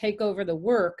exactly and take over the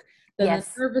work, then the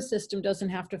nervous system doesn't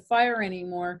have to fire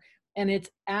anymore. And it's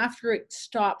after it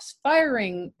stops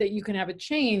firing that you can have a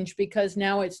change, because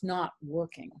now it's not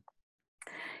working.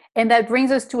 And that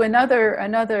brings us to another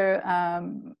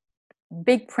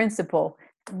big principle,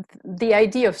 the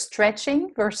idea of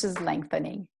stretching versus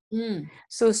lengthening.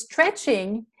 So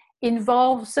stretching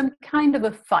involves some kind of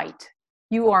a fight.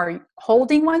 You are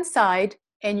holding one side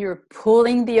and you're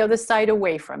pulling the other side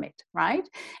away from it, right?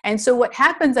 And so what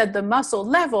happens at the muscle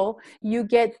level, you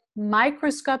get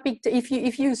microscopic,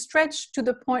 if you stretch to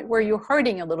the point where you're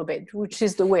hurting a little bit, which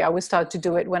is the way I was taught to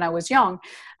do it when I was young,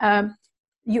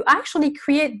 you actually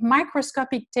create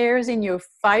microscopic tears in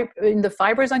the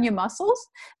fibers on your muscles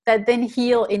that then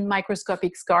heal in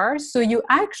microscopic scars. So you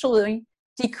actually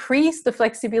decrease the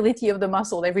flexibility of the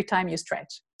muscle every time you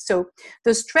stretch. So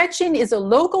the stretching is a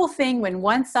local thing when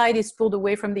one side is pulled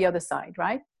away from the other side,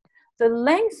 right? The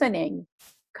lengthening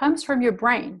comes from your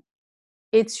brain.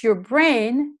 It's your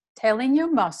brain telling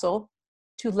your muscle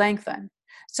to lengthen.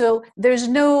 So there's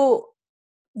no,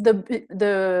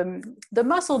 the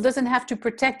muscle doesn't have to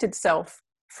protect itself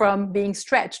from being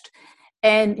stretched,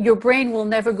 and your brain will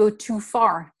never go too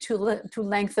far to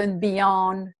lengthen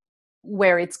beyond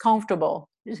where it's comfortable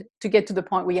to get to the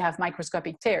point where you have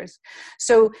microscopic tears.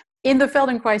 So in the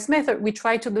Feldenkrais method, we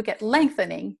try to look at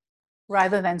lengthening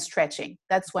rather than stretching.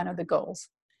 That's one of the goals.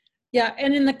 Yeah,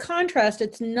 and in the contrast,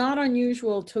 it's not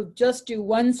unusual to just do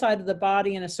one side of the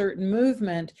body in a certain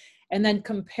movement and then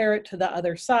compare it to the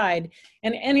other side.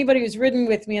 And anybody who's ridden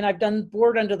with me, and I've done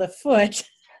board under the foot.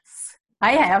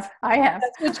 I have.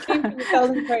 That's which came from the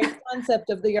Feldenkrais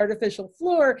concept of the artificial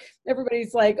floor.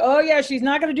 Everybody's like, oh yeah, she's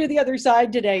not going to do the other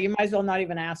side today. You might as well not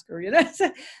even ask her,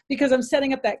 because I'm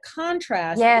setting up that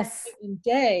contrast in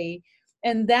day.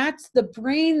 And that's the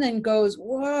brain then goes,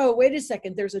 whoa, wait a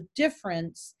second, there's a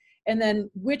difference. And then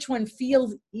which one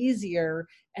feels easier?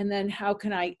 And then how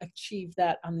can I achieve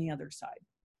that on the other side?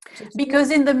 Because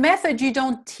in the method, you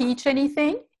don't teach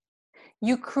anything.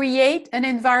 You create an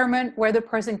environment where the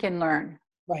person can learn.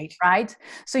 Right?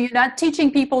 So you're not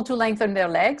teaching people to lengthen their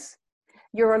legs.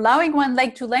 You're allowing one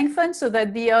leg to lengthen so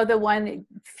that the other one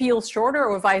feels shorter,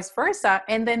 or vice versa.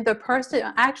 And then the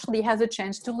person actually has a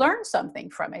chance to learn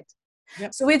something from it.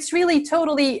 Yep. So it's really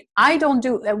totally,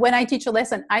 when I teach a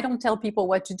lesson, I don't tell people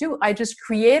what to do. I just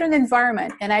create an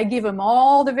environment and I give them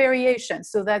all the variations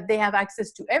so that they have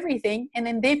access to everything, and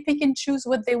then they pick and choose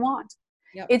what they want.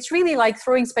 Yep. It's really like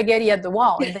throwing spaghetti at the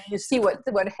wall and then you see what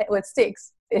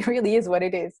sticks. It really is what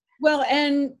it is. Well,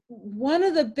 and one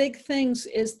of the big things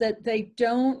is that they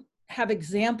don't have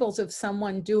examples of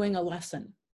someone doing a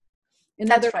lesson.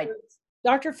 That's right.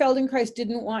 Dr. Feldenkrais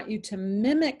didn't want you to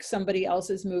mimic somebody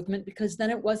else's movement, because then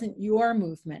it wasn't your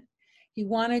movement. He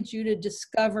wanted you to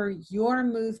discover your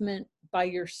movement by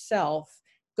yourself,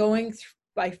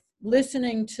 by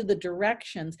listening to the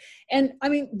directions. And I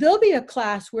mean, there'll be a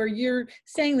class where you're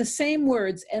saying the same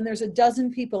words and there's a dozen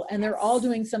people and they're all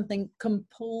doing something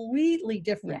completely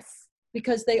different. Yes.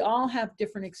 Because they all have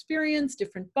different experience,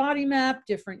 different body map,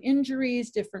 different injuries,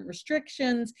 different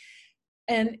restrictions.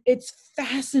 And it's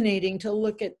fascinating to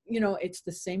look at, it's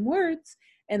the same words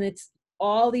and it's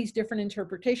all these different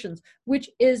interpretations,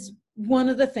 which is one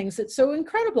of the things that's so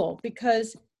incredible,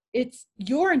 because it's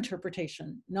your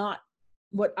interpretation, not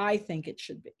what I think it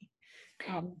should be.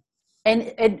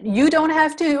 And you don't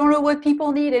have to know what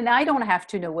people need, and I don't have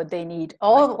to know what they need.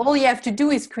 All you have to do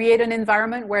is create an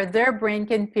environment where their brain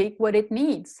can pick what it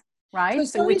needs, right? So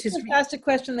somebody just asked a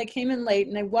question. They came in late,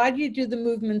 and why do you do the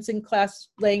movements in class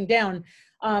laying down?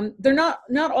 They're not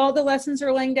all the lessons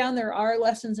are laying down. There are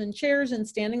lessons in chairs and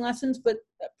standing lessons, but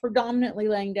predominantly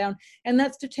laying down. And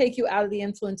that's to take you out of the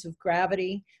influence of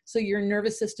gravity, so your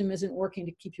nervous system isn't working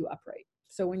to keep you upright.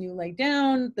 So when you lay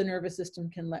down, the nervous system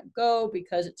can let go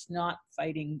because it's not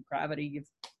fighting gravity. You've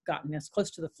gotten as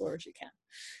close to the floor as you can.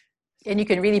 And you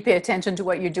can really pay attention to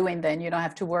what you're doing then. You don't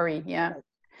have to worry. Yeah.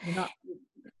 You're not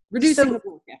reducing the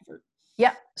work effort.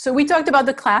 Yeah. So we talked about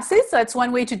the classes. That's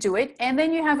one way to do it. And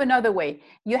then you have another way.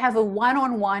 You have a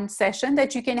one-on-one session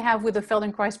that you can have with a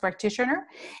Feldenkrais practitioner.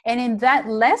 And in that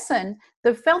lesson,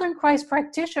 the Feldenkrais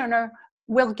practitioner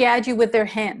will guide you with their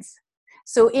hands.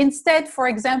 So instead, for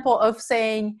example, of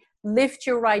saying, lift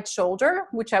your right shoulder,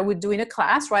 which I would do in a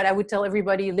class, right? I would tell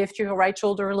everybody, lift your right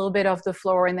shoulder a little bit off the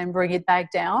floor and then bring it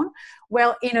back down.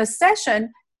 Well, in a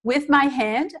session, with my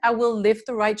hand, I will lift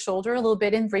the right shoulder a little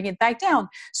bit and bring it back down.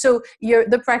 So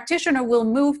the practitioner will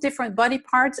move different body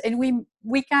parts, and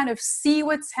we kind of see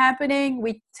what's happening.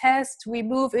 We test, we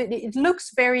move. It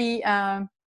looks very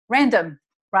random,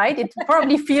 right? It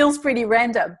probably feels pretty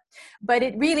random, but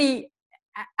it really,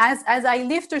 as I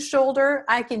lift a shoulder,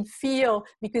 I can feel,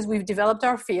 because we've developed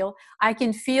our feel, I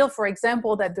can feel, for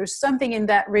example, that there's something in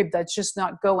that rib that's just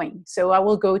not going. So I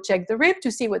will go check the rib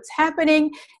to see what's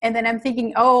happening. And then I'm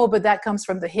thinking, oh, but that comes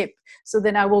from the hip. So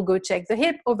then I will go check the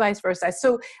hip, or vice versa.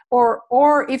 So,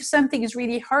 or if something is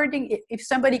really hurting, if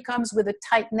somebody comes with a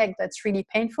tight neck that's really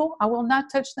painful, I will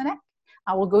not touch the neck.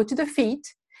 I will go to the feet.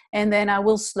 And then I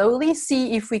will slowly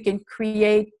see if we can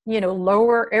create,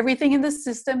 lower everything in the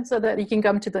system so that you can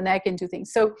come to the neck and do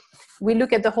things. So we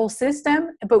look at the whole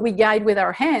system, but we guide with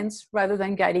our hands rather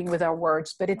than guiding with our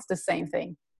words, but it's the same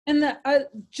thing. And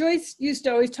Joyce used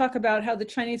to always talk about how the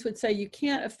Chinese would say you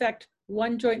can't affect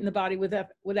one joint in the body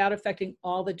without affecting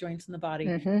all the joints in the body.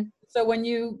 Mm-hmm. So when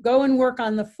you go and work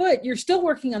on the foot, you're still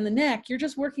working on the neck. You're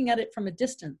just working at it from a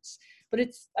distance. But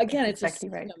it's exactly a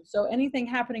system. Right. So anything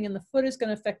happening in the foot is going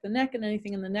to affect the neck, and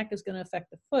anything in the neck is going to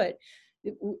affect the foot.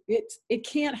 It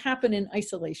can't happen in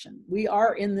isolation. We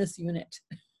are in this unit.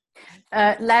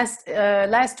 Last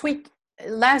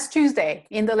Tuesday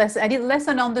in the lesson, I did a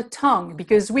lesson on the tongue,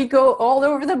 because we go all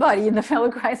over the body in the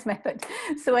Feldenkrais method.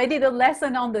 So I did a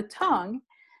lesson on the tongue,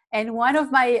 and one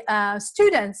of my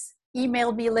students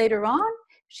emailed me later on.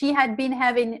 She had been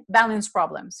having balance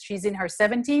problems. She's in her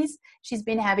 70s. She's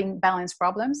been having balance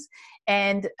problems.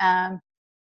 And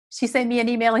she sent me an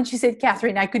email and she said,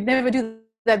 Catherine, I could never do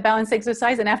that balance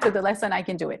exercise. And after the lesson, I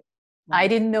can do it. I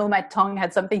didn't know my tongue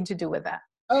had something to do with that.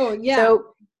 Oh, yeah.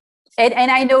 So,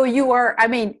 and I know you are,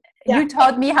 you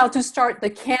taught me how to start the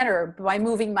canter by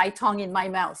moving my tongue in my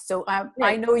mouth. So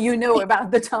I know you know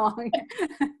about the tongue.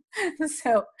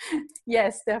 So,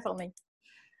 yes, definitely.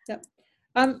 Yep.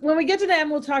 When we get to the end,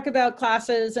 we'll talk about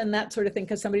classes and that sort of thing,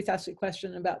 because somebody's asked a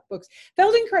question about books.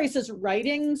 Feldenkrais's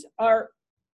writings are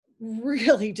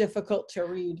really difficult to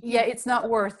read. Yeah, it's not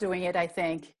worth doing it, I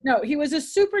think. No, he was a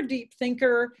super deep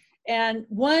thinker, and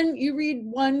you read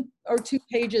 1 or 2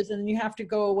 pages and you have to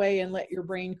go away and let your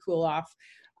brain cool off.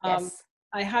 Yes.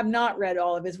 I have not read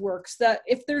all of his works.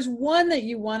 If there's one that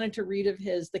you wanted to read of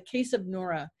his, The Case of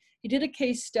Nora. He did a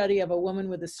case study of a woman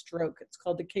with a stroke. It's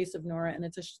called The Case of Nora, and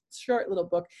it's a short little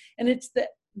book. And it's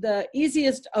the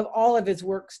easiest of all of his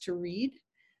works to read.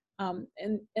 And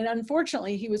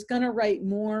unfortunately, he was going to write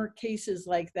more cases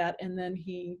like that, and then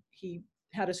he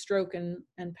had a stroke and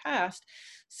passed.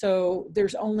 So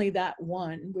there's only that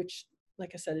one, which,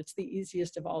 like I said, it's the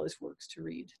easiest of all his works to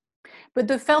read. But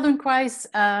the Feldenkrais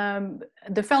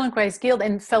Guild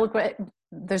and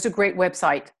there's a great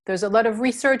website. There's a lot of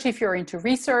research. If you're into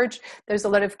research, there's a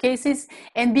lot of cases.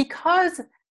 And because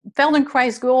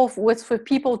Feldenkrais goal was for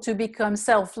people to become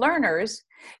self-learners,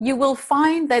 you will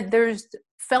find that there's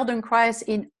Feldenkrais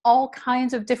in all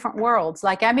kinds of different worlds.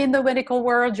 Like, I'm in the medical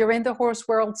world, you're in the horse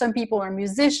world. Some people are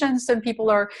musicians, some people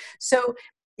are. So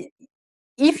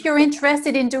if you're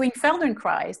interested in doing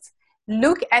Feldenkrais,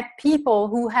 look at people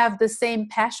who have the same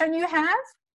passion you have.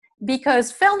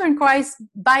 Because Feldenkrais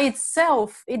by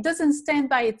itself, it doesn't stand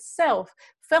by itself.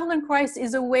 Feldenkrais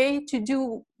is a way to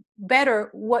do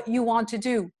better what you want to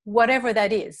do, whatever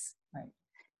that is. Right.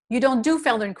 You don't do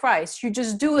Feldenkrais, you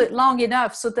just do it long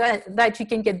enough so that you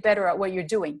can get better at what you're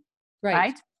doing.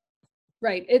 Right?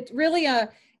 Right. It's really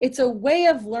it's a way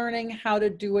of learning how to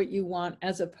do what you want,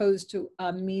 as opposed to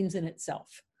a means in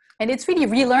itself. And it's really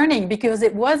relearning because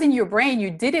it was in your brain. You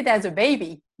did it as a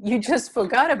baby. You just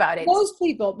forgot about it. Most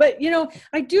people, but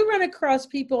I do run across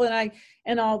people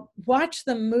and I'll watch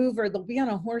them move, or they'll be on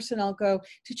a horse and I'll go,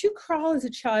 "Did you crawl as a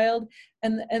child?"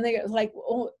 And they go like,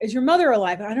 "Oh, is your mother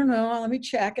alive?" "I don't know. Let me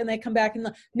check." And they come back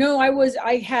and no,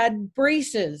 I had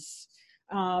braces.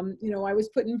 I was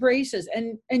put in braces,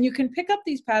 and you can pick up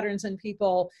these patterns in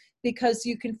people because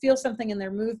you can feel something in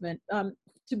their movement.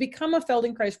 To become a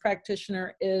Feldenkrais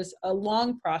practitioner is a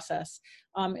long process.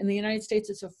 In the United States,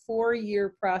 it's a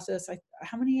 4-year process.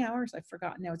 How many hours? I've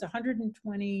forgotten now. It's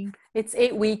 120. It's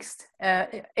 8 weeks.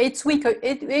 8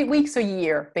 weeks a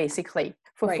year, basically,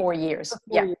 for Right. 4 years. For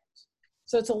 4 years.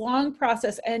 So it's a long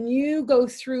process, and you go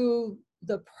through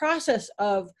the process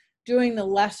of doing the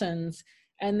lessons,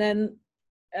 and then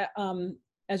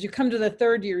as you come to the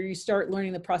 3rd year, you start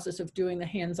learning the process of doing the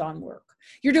hands-on work.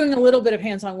 You're doing a little bit of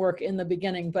hands-on work in the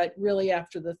beginning, but really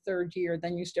after the 3rd year,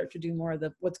 then you start to do more of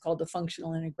what's called the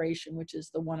functional integration, which is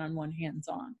the one-on-one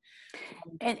hands-on.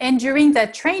 And during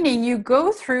that training, you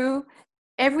go through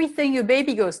everything a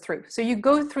baby goes through. So you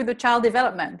go through the child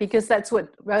development, because that's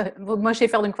what Moshe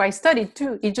Feldenkrais studied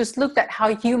too. He just looked at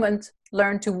how humans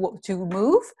learn to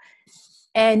move.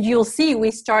 And you'll see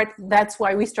that's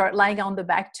why we start lying on the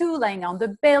back too, lying on the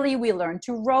belly. We learn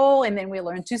to roll, and then we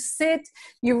learn to sit.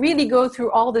 You really go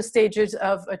through all the stages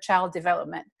of a child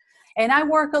development. And I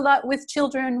work a lot with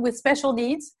children with special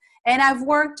needs. And I've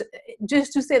worked,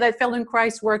 just to say that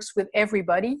Feldenkrais works with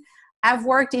everybody, I've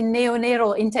worked in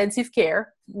neonatal intensive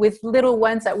care with little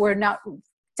ones that were not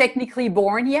technically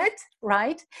born yet,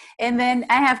 right? And then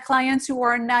I have clients who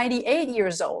are 98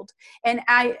 years old, and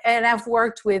I've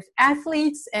worked with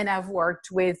athletes, and I've worked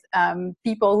with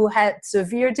people who had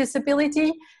severe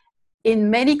disability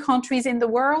in many countries in the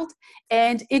world,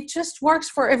 and it just works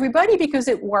for everybody because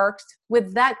it works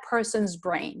with that person's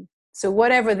brain. So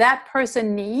whatever that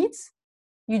person needs,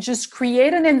 you just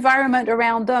create an environment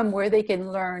around them where they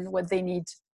can learn what they need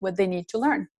to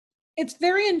learn. It's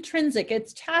very intrinsic.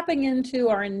 It's tapping into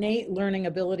our innate learning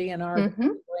ability in our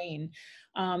brain.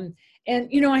 And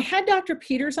I had Dr.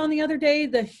 Peters on the other day.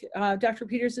 Dr.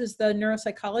 Peters is the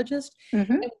neuropsychologist.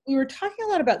 And we were talking a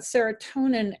lot about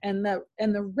serotonin and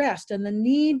the rest and the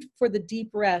need for the deep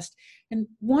rest. And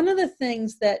one of the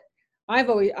things that I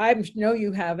know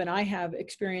you have, and I have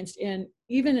experienced in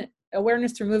even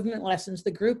awareness through movement lessons,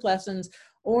 the group lessons,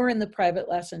 or in the private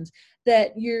lessons,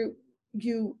 that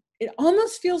it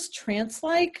almost feels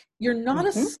trance-like. You're not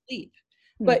asleep,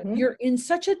 but you're in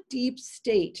such a deep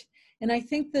state. And I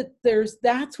think that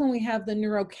that's when we have the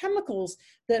neurochemicals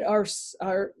that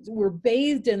we're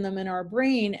bathed in them in our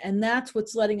brain, and that's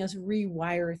what's letting us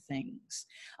rewire things.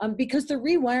 Because the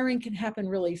rewiring can happen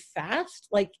really fast,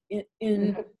 like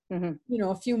in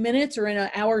a few minutes, or in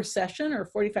an hour session or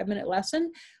 45-minute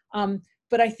lesson.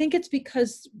 But I think it's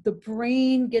because the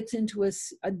brain gets into a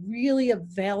really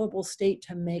available state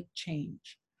to make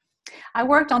change. I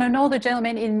worked on an older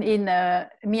gentleman in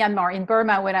Myanmar, in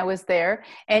Burma, when I was there.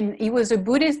 And he was a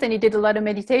Buddhist, and he did a lot of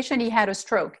meditation. He had a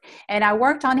stroke. And I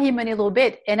worked on him a little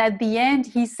bit. And at the end,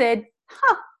 he said,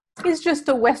 it's just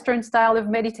a Western style of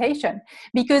meditation.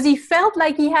 Because he felt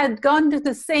like he had gone to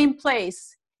the same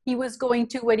place he was going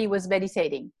to when he was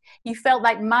meditating. He felt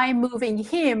like my moving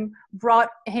him brought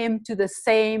him to the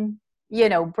same,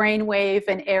 brainwave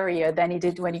and area than he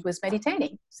did when he was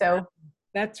meditating. So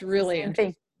that's really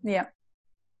interesting. Yeah.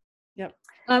 Yep.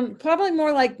 Probably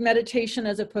more like meditation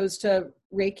as opposed to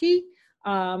Reiki,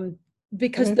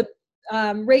 because the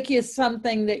Reiki is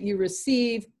something that you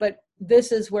receive, but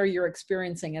this is where you're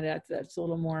experiencing it. That's a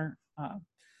little more.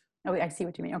 I see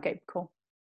what you mean. Okay, cool.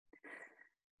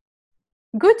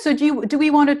 Good. So do we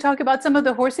want to talk about some of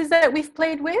the horses that we've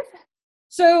played with?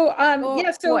 So let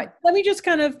me just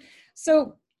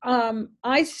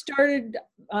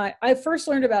I first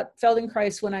learned about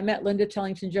Feldenkrais when I met Linda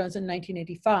Tellington-Jones in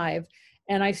 1985,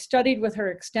 and I studied with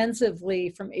her extensively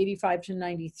from 85 to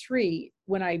 93.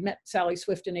 When I met Sally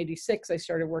Swift in 86, I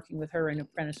started working with her and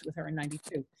apprenticed with her in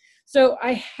 92. So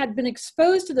I had been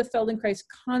exposed to the Feldenkrais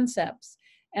concepts,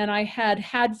 and I had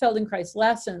Feldenkrais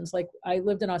lessons. Like, I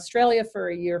lived in Australia for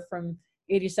a year from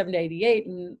 87 to 88,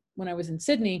 and when I was in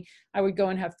Sydney, I would go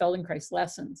and have Feldenkrais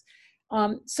lessons.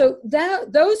 So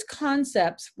those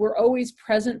concepts were always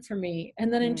present for me.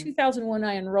 And then in 2001,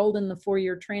 I enrolled in the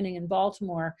 4-year training in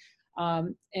Baltimore,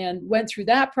 and went through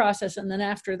that process. And then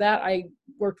after that, I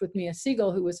worked with Mia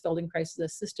Siegel, who was Feldenkrais'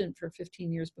 assistant for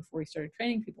 15 years before he started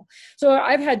training people. So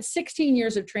I've had 16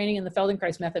 years of training in the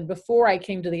Feldenkrais method before I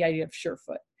came to the idea of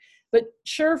Surefoot. But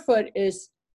Surefoot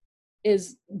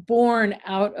is born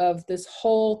out of this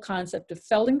whole concept of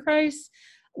Feldenkrais,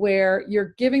 where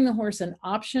you're giving the horse an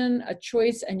option, a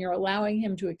choice, and you're allowing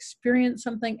him to experience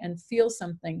something and feel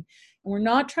something. And we're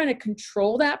not trying to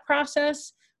control that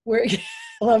process. We're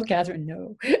I love Catherine.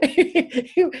 No,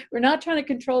 we're not trying to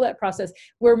control that process.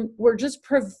 We're just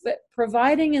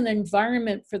providing an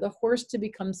environment for the horse to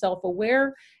become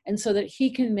self-aware, and so that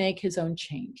he can make his own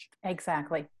change.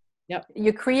 Exactly. Yep.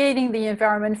 You're creating the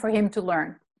environment for him to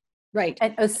learn. Right.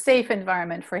 And a safe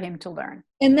environment for him to learn.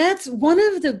 And that's one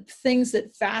of the things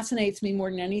that fascinates me more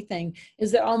than anything,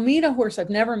 is that I'll meet a horse I've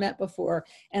never met before,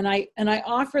 and I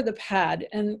offer the pad.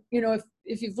 And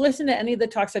if you've listened to any of the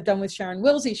talks I've done with Sharon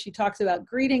Wilsey, she talks about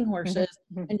greeting horses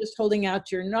and just holding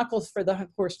out your knuckles for the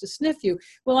horse to sniff you.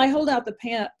 Well, I hold out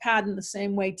the pad in the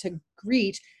same way to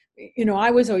greet.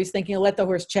 I was always thinking, let the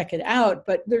horse check it out,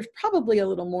 but there's probably a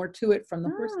little more to it from the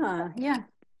horse. Yeah.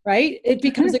 Right? It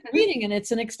becomes a greeting, and it's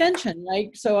an extension,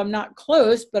 right? So I'm not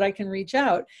close, but I can reach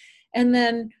out. And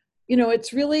then,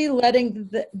 it's really letting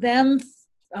them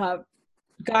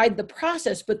guide the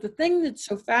process. But the thing that's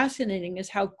so fascinating is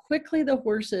how quickly the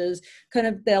horses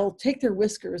they'll take their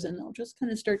whiskers and they'll just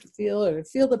kind of start to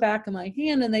feel the back of my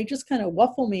hand, and they just kind of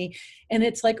waffle me. And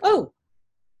it's like, oh,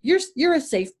 you're a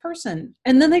safe person.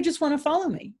 And then they just want to follow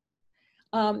me.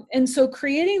 And so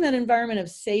creating that environment of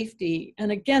safety,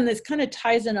 and again, this kind of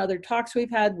ties in other talks we've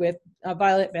had with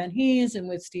Violet Van Hees and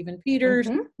with Stephen Peters,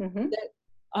 that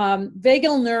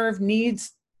vagal nerve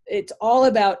it's all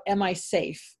about, am I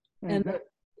safe? And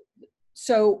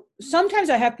so sometimes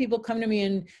I have people come to me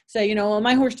and say, well,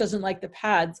 my horse doesn't like the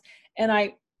pads. And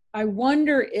I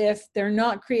wonder if they're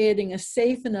not creating a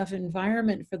safe enough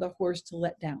environment for the horse to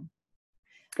let down.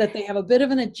 That they have a bit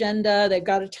of an agenda, they've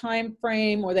got a time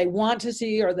frame, or they want to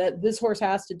see, or that this horse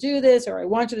has to do this, or I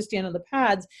want you to stand on the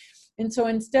pads. And so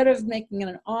instead of making it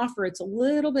an offer, it's a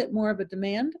little bit more of a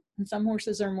demand. And some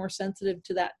horses are more sensitive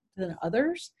to that than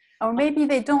others. Or maybe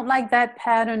they don't like that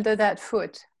pad under that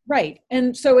foot. Right.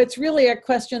 And so it's really a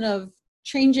question of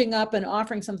changing up and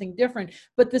offering something different.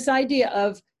 But this idea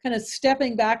of kind of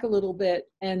stepping back a little bit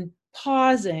and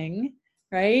pausing,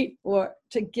 right? Or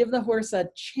to give the horse a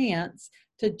chance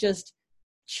to just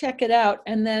check it out,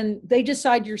 and then they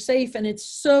decide you're safe. And it's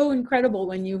so incredible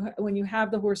when you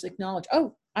have the horse acknowledge,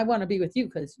 oh, I want to be with you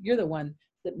because you're the one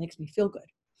that makes me feel good.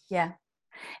 Yeah.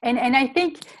 And I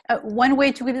think one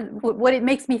way what it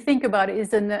makes me think about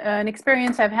is an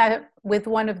experience I've had with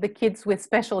one of the kids with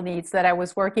special needs that I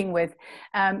was working with.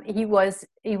 He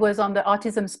was on the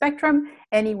autism spectrum,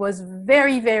 and he was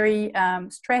very, very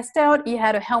stressed out. He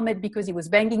had a helmet because he was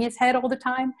banging his head all the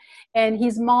time. And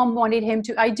his mom wanted him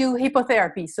I do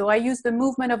hippotherapy. So I use the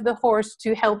movement of the horse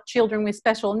to help children with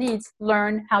special needs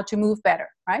learn how to move better,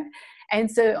 right? And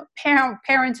so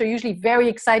parents are usually very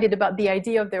excited about the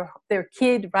idea of their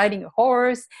kid riding a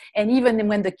horse. And even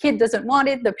when the kid doesn't want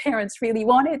it, the parents really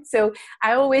want it. So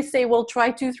I always say, well, try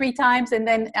 2-3 times, and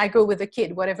then I go with the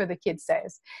kid, whatever the kid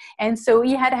says. And so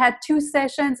he had 2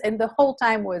 sessions, and the whole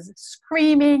time was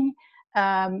screaming,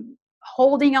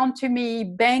 holding on to me,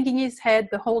 banging his head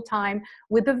the whole time,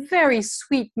 with a very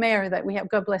sweet mare that we have.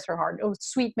 God bless her heart. Oh,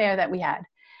 sweet mare that we had.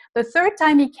 The third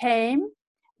time he came,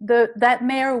 that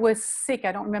mare was sick.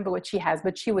 I don't remember what she has,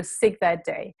 but she was sick that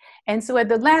day. And so at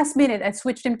the last minute, I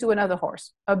switched him to another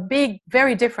horse, a big,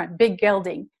 very different, big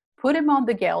gelding. Put him on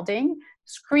the gelding,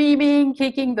 screaming,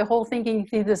 kicking, the whole thinking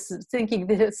this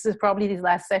is probably his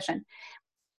last session.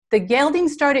 The gelding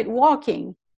started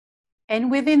walking,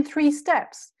 and within 3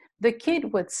 steps, the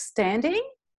kid was standing,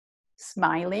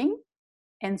 smiling,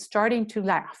 and starting to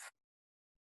laugh.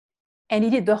 And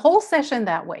he did the whole session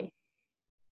that way.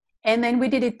 And then we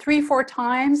did it 3-4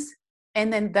 times,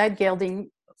 and then that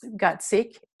gelding got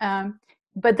sick.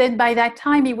 But then by that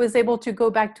time, he was able to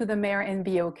go back to the mare and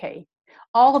be okay.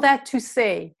 All that to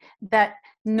say that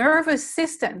nervous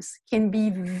systems can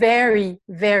be very,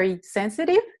 very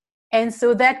sensitive. And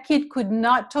so that kid could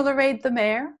not tolerate the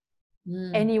mare,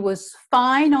 and he was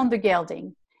fine on the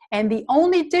gelding. And the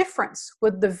only difference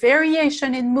was the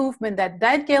variation in movement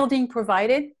that gelding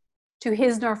provided to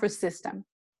his nervous system.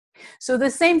 So the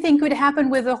same thing could happen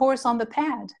with a horse on the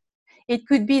pad. It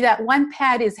could be that one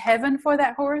pad is heaven for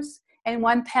that horse and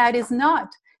one pad is not,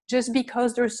 just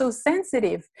because they're so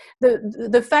sensitive.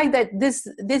 The fact that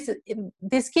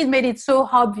this kid made it so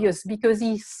obvious because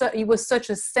he was such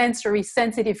a sensory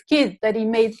sensitive kid that he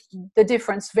made the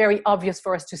difference very obvious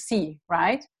for us to see,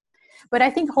 right? But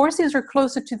I think horses are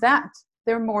closer to that.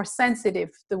 They're more sensitive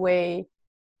the way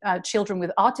children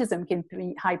with autism can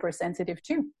be hypersensitive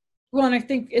too. Well, and I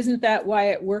think, isn't that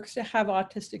why it works to have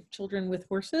autistic children with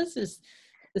horses, is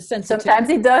the sensitivity? Sometimes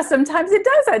it does, sometimes it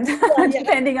doesn't,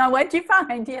 depending on what you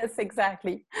find. Yes,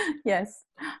 exactly. Yes.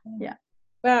 Yeah.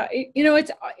 Wow,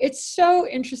 it's so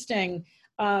interesting,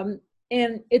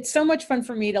 and it's so much fun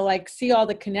for me to like see all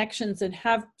the connections and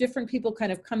have different people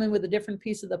kind of come in with a different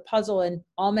piece of the puzzle and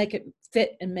all make it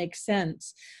fit and make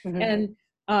sense. Mm-hmm. And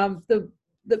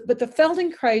but the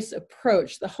Feldenkrais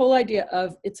approach, the whole idea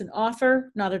of it's an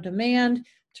offer, not a demand,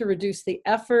 to reduce the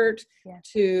effort,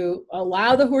 to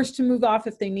allow the horse to move off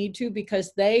if they need to,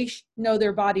 because they know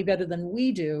their body better than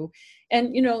we do.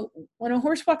 And, when a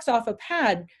horse walks off a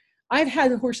pad, I've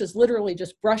had horses literally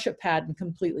just brush a pad and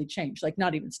completely change, like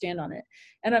not even stand on it.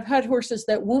 And I've had horses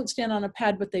that won't stand on a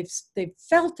pad, but they've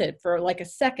felt it for like a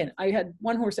second. I had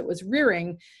one horse that was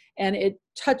rearing and it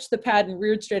touched the pad and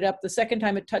reared straight up. The second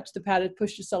time it touched the pad, it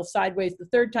pushed itself sideways. The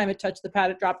third time it touched the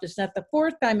pad, it dropped its neck. The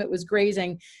fourth time it was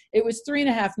grazing. It was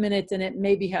 3.5 minutes and it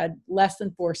maybe had less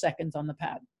than 4 seconds on the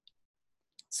pad.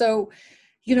 So,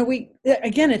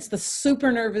 it's the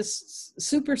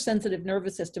super sensitive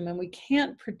nervous system, and we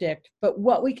can't predict, but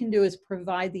what we can do is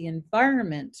provide the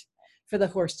environment for the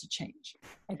horse to change.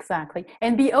 Exactly.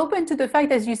 And be open to the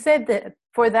fact, as you said, that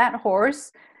for that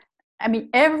horse, I mean,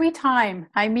 every time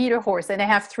I meet a horse, and I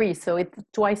have 3, so it's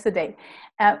twice a day,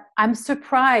 I'm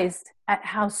surprised at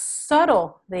how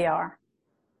subtle they are.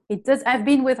 I've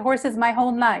been with horses my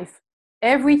whole life.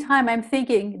 Every time I'm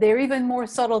thinking they're even more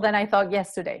subtle than I thought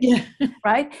yesterday. Yeah.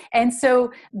 Right. And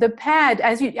so the pad,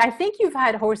 I think you've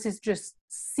had horses just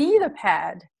see the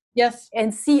pad. Yes.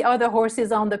 And see other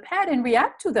horses on the pad and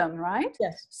react to them. Right.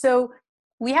 Yes. So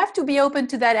we have to be open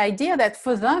to that idea that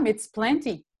for them, it's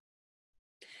plenty.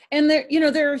 And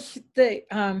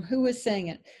who was saying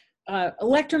it?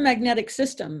 Electromagnetic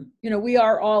system, we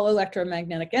are all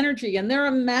electromagnetic energy, and they're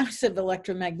a massive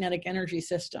electromagnetic energy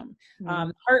system.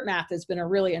 Mm-hmm. HeartMath has been a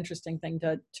really interesting thing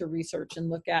to research and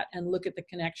look at the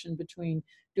connection between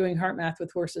doing HeartMath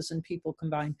with horses and people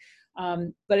combined.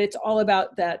 But it's all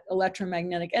about that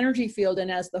electromagnetic energy field.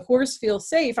 And as the horse feels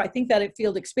safe, I think that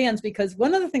field expands, because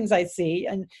one of the things I see,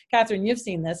 and Catherine, you've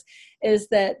seen this, is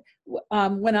that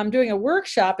when I'm doing a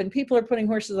workshop and people are putting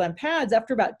horses on pads,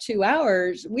 after about 2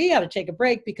 hours, we got to take a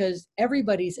break because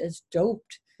everybody's as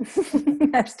doped.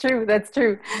 That's true. That's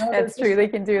true. That's true. They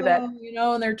can do that.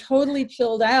 And they're totally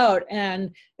chilled out.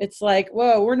 And it's like,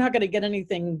 whoa, we're not going to get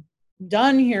anything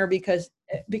done here because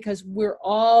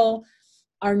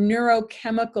our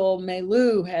neurochemical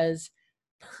milieu has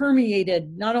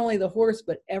permeated not only the horse,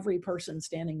 but every person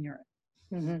standing near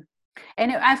it. Mm-hmm.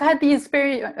 And I've had the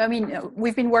experience, I mean,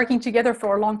 we've been working together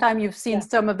for a long time. You've seen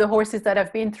some of the horses that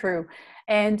I've been through.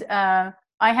 And I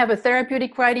have a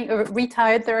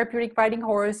retired therapeutic riding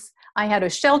horse. I had a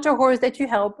shelter horse that you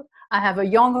help. I have a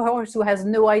young horse who has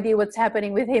no idea what's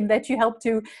happening with him that you help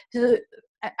to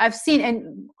I've seen,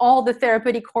 and all the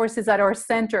therapeutic horses at our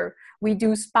center, we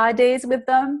do spa days with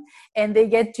them and they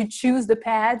get to choose the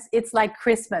pads. It's like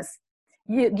Christmas.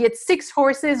 You get 6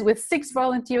 horses with 6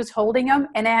 volunteers holding them,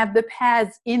 and I have the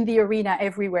pads in the arena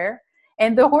everywhere.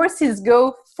 And the horses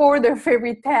go for their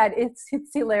favorite pad. It's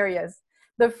hilarious.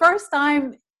 The first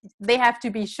time they have to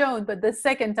be shown, but the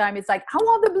second time it's like, I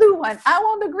want the blue one, I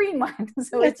want the green one.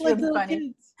 So it's like really funny.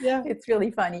 Kids. Yeah, it's really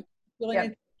funny. Really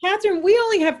yep. Catherine, we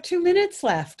only have 2 minutes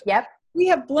left. Yep. We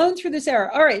have blown through this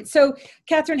hour. All right. So,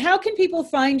 Catherine, how can people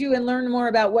find you and learn more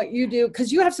about what you do?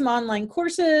 Because you have some online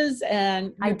courses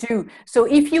and... I do. So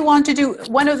if you want to do,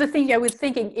 one of the things I was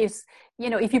thinking is,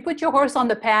 if you put your horse on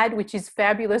the pad, which is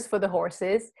fabulous for the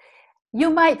horses, you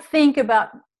might think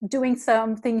about doing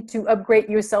something to upgrade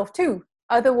yourself too.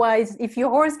 Otherwise, if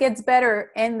your horse gets better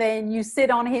and then you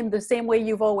sit on him the same way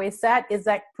you've always sat, it's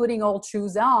like putting old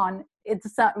shoes on.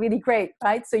 It's not really great,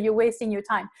 right? So you're wasting your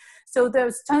time. So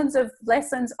there's tons of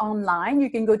lessons online. You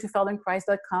can go to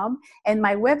feldenkrais.com, and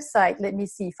my website, let me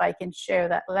see if I can share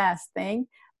that last thing.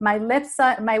 My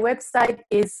website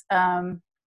is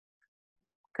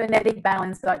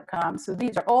kineticbalance.com. So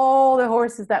these are all the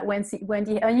horses that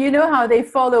Wendy, and you know how they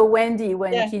follow Wendy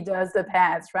when she does the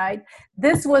pads, right?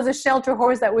 This was a shelter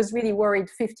horse that was really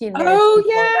worried 15 minutes. Oh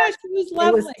yeah, she was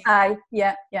lovely. It was Thai.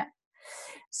 Yeah.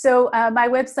 So my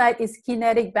website is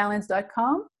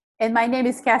kineticbalance.com, and my name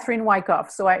is Catherine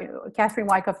Wyckoff. So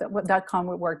catherinewyckoff.com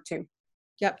would work too.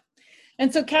 Yep.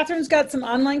 And so Catherine's got some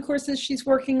online courses she's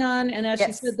working on, and as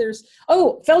she said, there's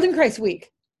Feldenkrais Week.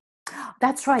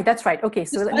 That's right. Okay,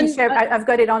 so let me share. I've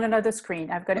got it on another screen.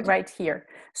 I've got it right here.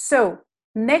 So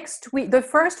next week, the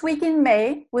first week in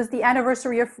May was the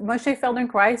anniversary of Moshe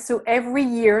Feldenkrais. So every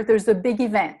year there's a big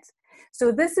event.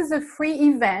 So this is a free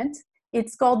event.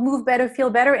 It's called Move Better, Feel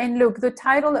Better. And look, the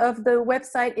title of the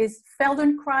website is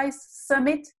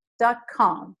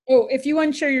feldenkrais.summit.com. Oh, if you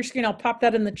want to share your screen, I'll pop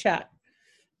that in the chat.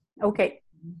 Okay.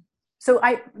 So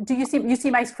you see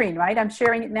my screen, right? I'm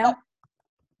sharing it now.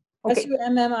 Okay.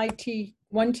 SUMMIT,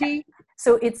 one T?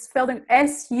 So it's spelled in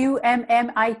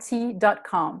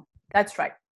SUMMIT.com. That's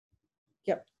right.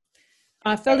 Yep.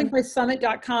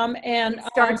 Feldenkrais.summit.com, and it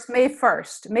starts May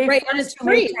 1st. May right, 1st and it's to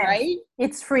May free, 10th. right?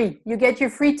 It's free. You get your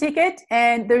free ticket,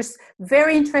 and there's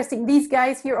very interesting. These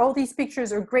guys here, all these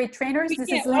pictures are great trainers.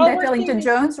 This is Linda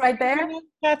Tellington-Jones right there.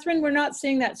 Catherine, we're not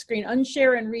seeing that screen.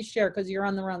 Unshare and reshare because you're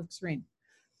on the wrong screen.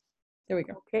 There we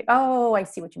go. Okay. Oh, I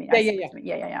see what you mean.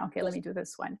 Yeah. Okay, let me do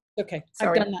this one. Okay.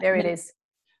 Sorry. I've done that. There it is.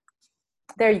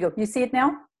 There you go. You see it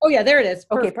now? Oh yeah, there it is.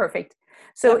 Perfect. Okay, perfect.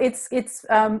 So it's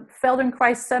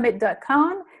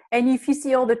feldenkraissummit.com. And if you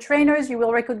see all the trainers, you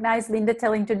will recognize Linda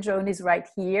Tellington-Jones is right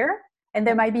here. And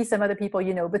there might be some other people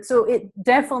you know. But so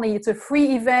it's a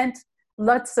free event,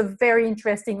 lots of very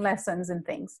interesting lessons and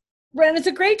things. Right, and it's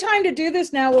a great time to do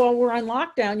this now while we're on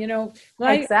lockdown. Exactly.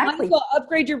 Might as well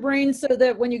upgrade your brain so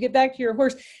that when you get back to your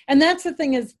horse, and that's the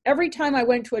thing is, every time I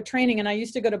went to a training, and I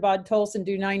used to go to Bad Tolz and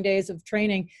do 9 days of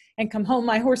training and come home,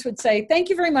 my horse would say, "Thank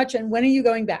you very much, and when are you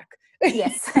going back?"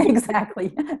 Yes,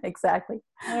 exactly.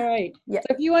 All right. Yeah. So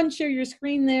if you unshare your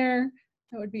screen there,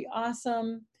 that would be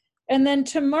awesome. And then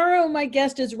tomorrow, my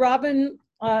guest is Robin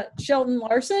Shelton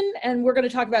Larson, and we're going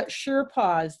to talk about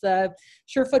SurePaws, the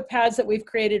SureFoot pads that we've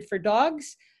created for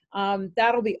dogs.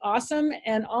 That'll be awesome.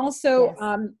 And also,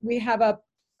 we have a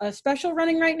special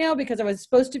running right now because I was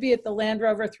supposed to be at the Land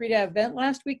Rover 3-day event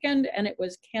last weekend and it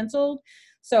was canceled.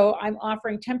 So I'm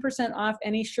offering 10% off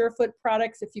any SureFoot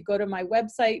products if you go to my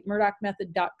website,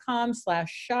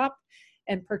 murdochmethod.com/shop,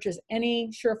 and purchase any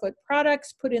SureFoot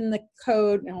products. Put in the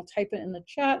code, and I'll type it in the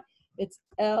chat. It's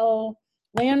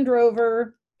Land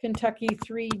Rover Kentucky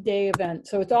 3-day event.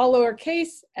 So it's all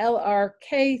lowercase,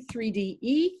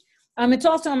 LRK3DE. It's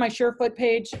also on my SureFoot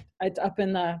page. It's up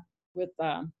in with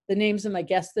the names of my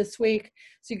guests this week.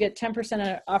 So you get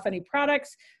 10% off any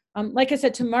products. Like I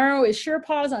said, tomorrow is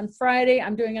SurePaws. On Friday,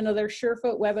 I'm doing another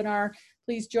SureFoot webinar.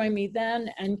 Please join me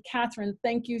then. And Catherine,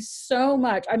 thank you so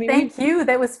much. I mean, thank you.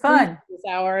 That was fun. This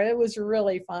hour, it was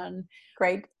really fun.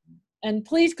 Great. And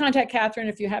please contact Catherine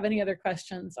if you have any other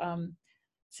questions.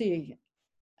 Okay.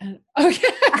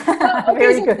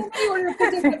 Very good.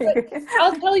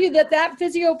 I'll tell you that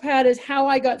physio pad is how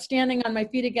I got standing on my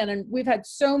feet again. And we've had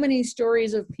so many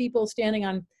stories of people standing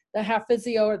on the half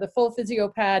physio or the full physio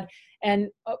pad. And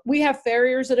we have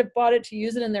farriers that have bought it to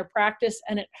use it in their practice,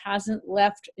 and it hasn't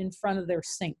left in front of their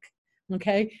sink.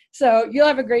 Okay. So you'll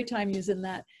have a great time using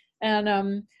that.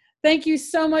 And thank you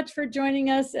so much for joining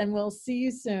us, and we'll see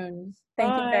you soon.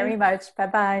 Thank you very much.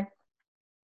 Bye-bye.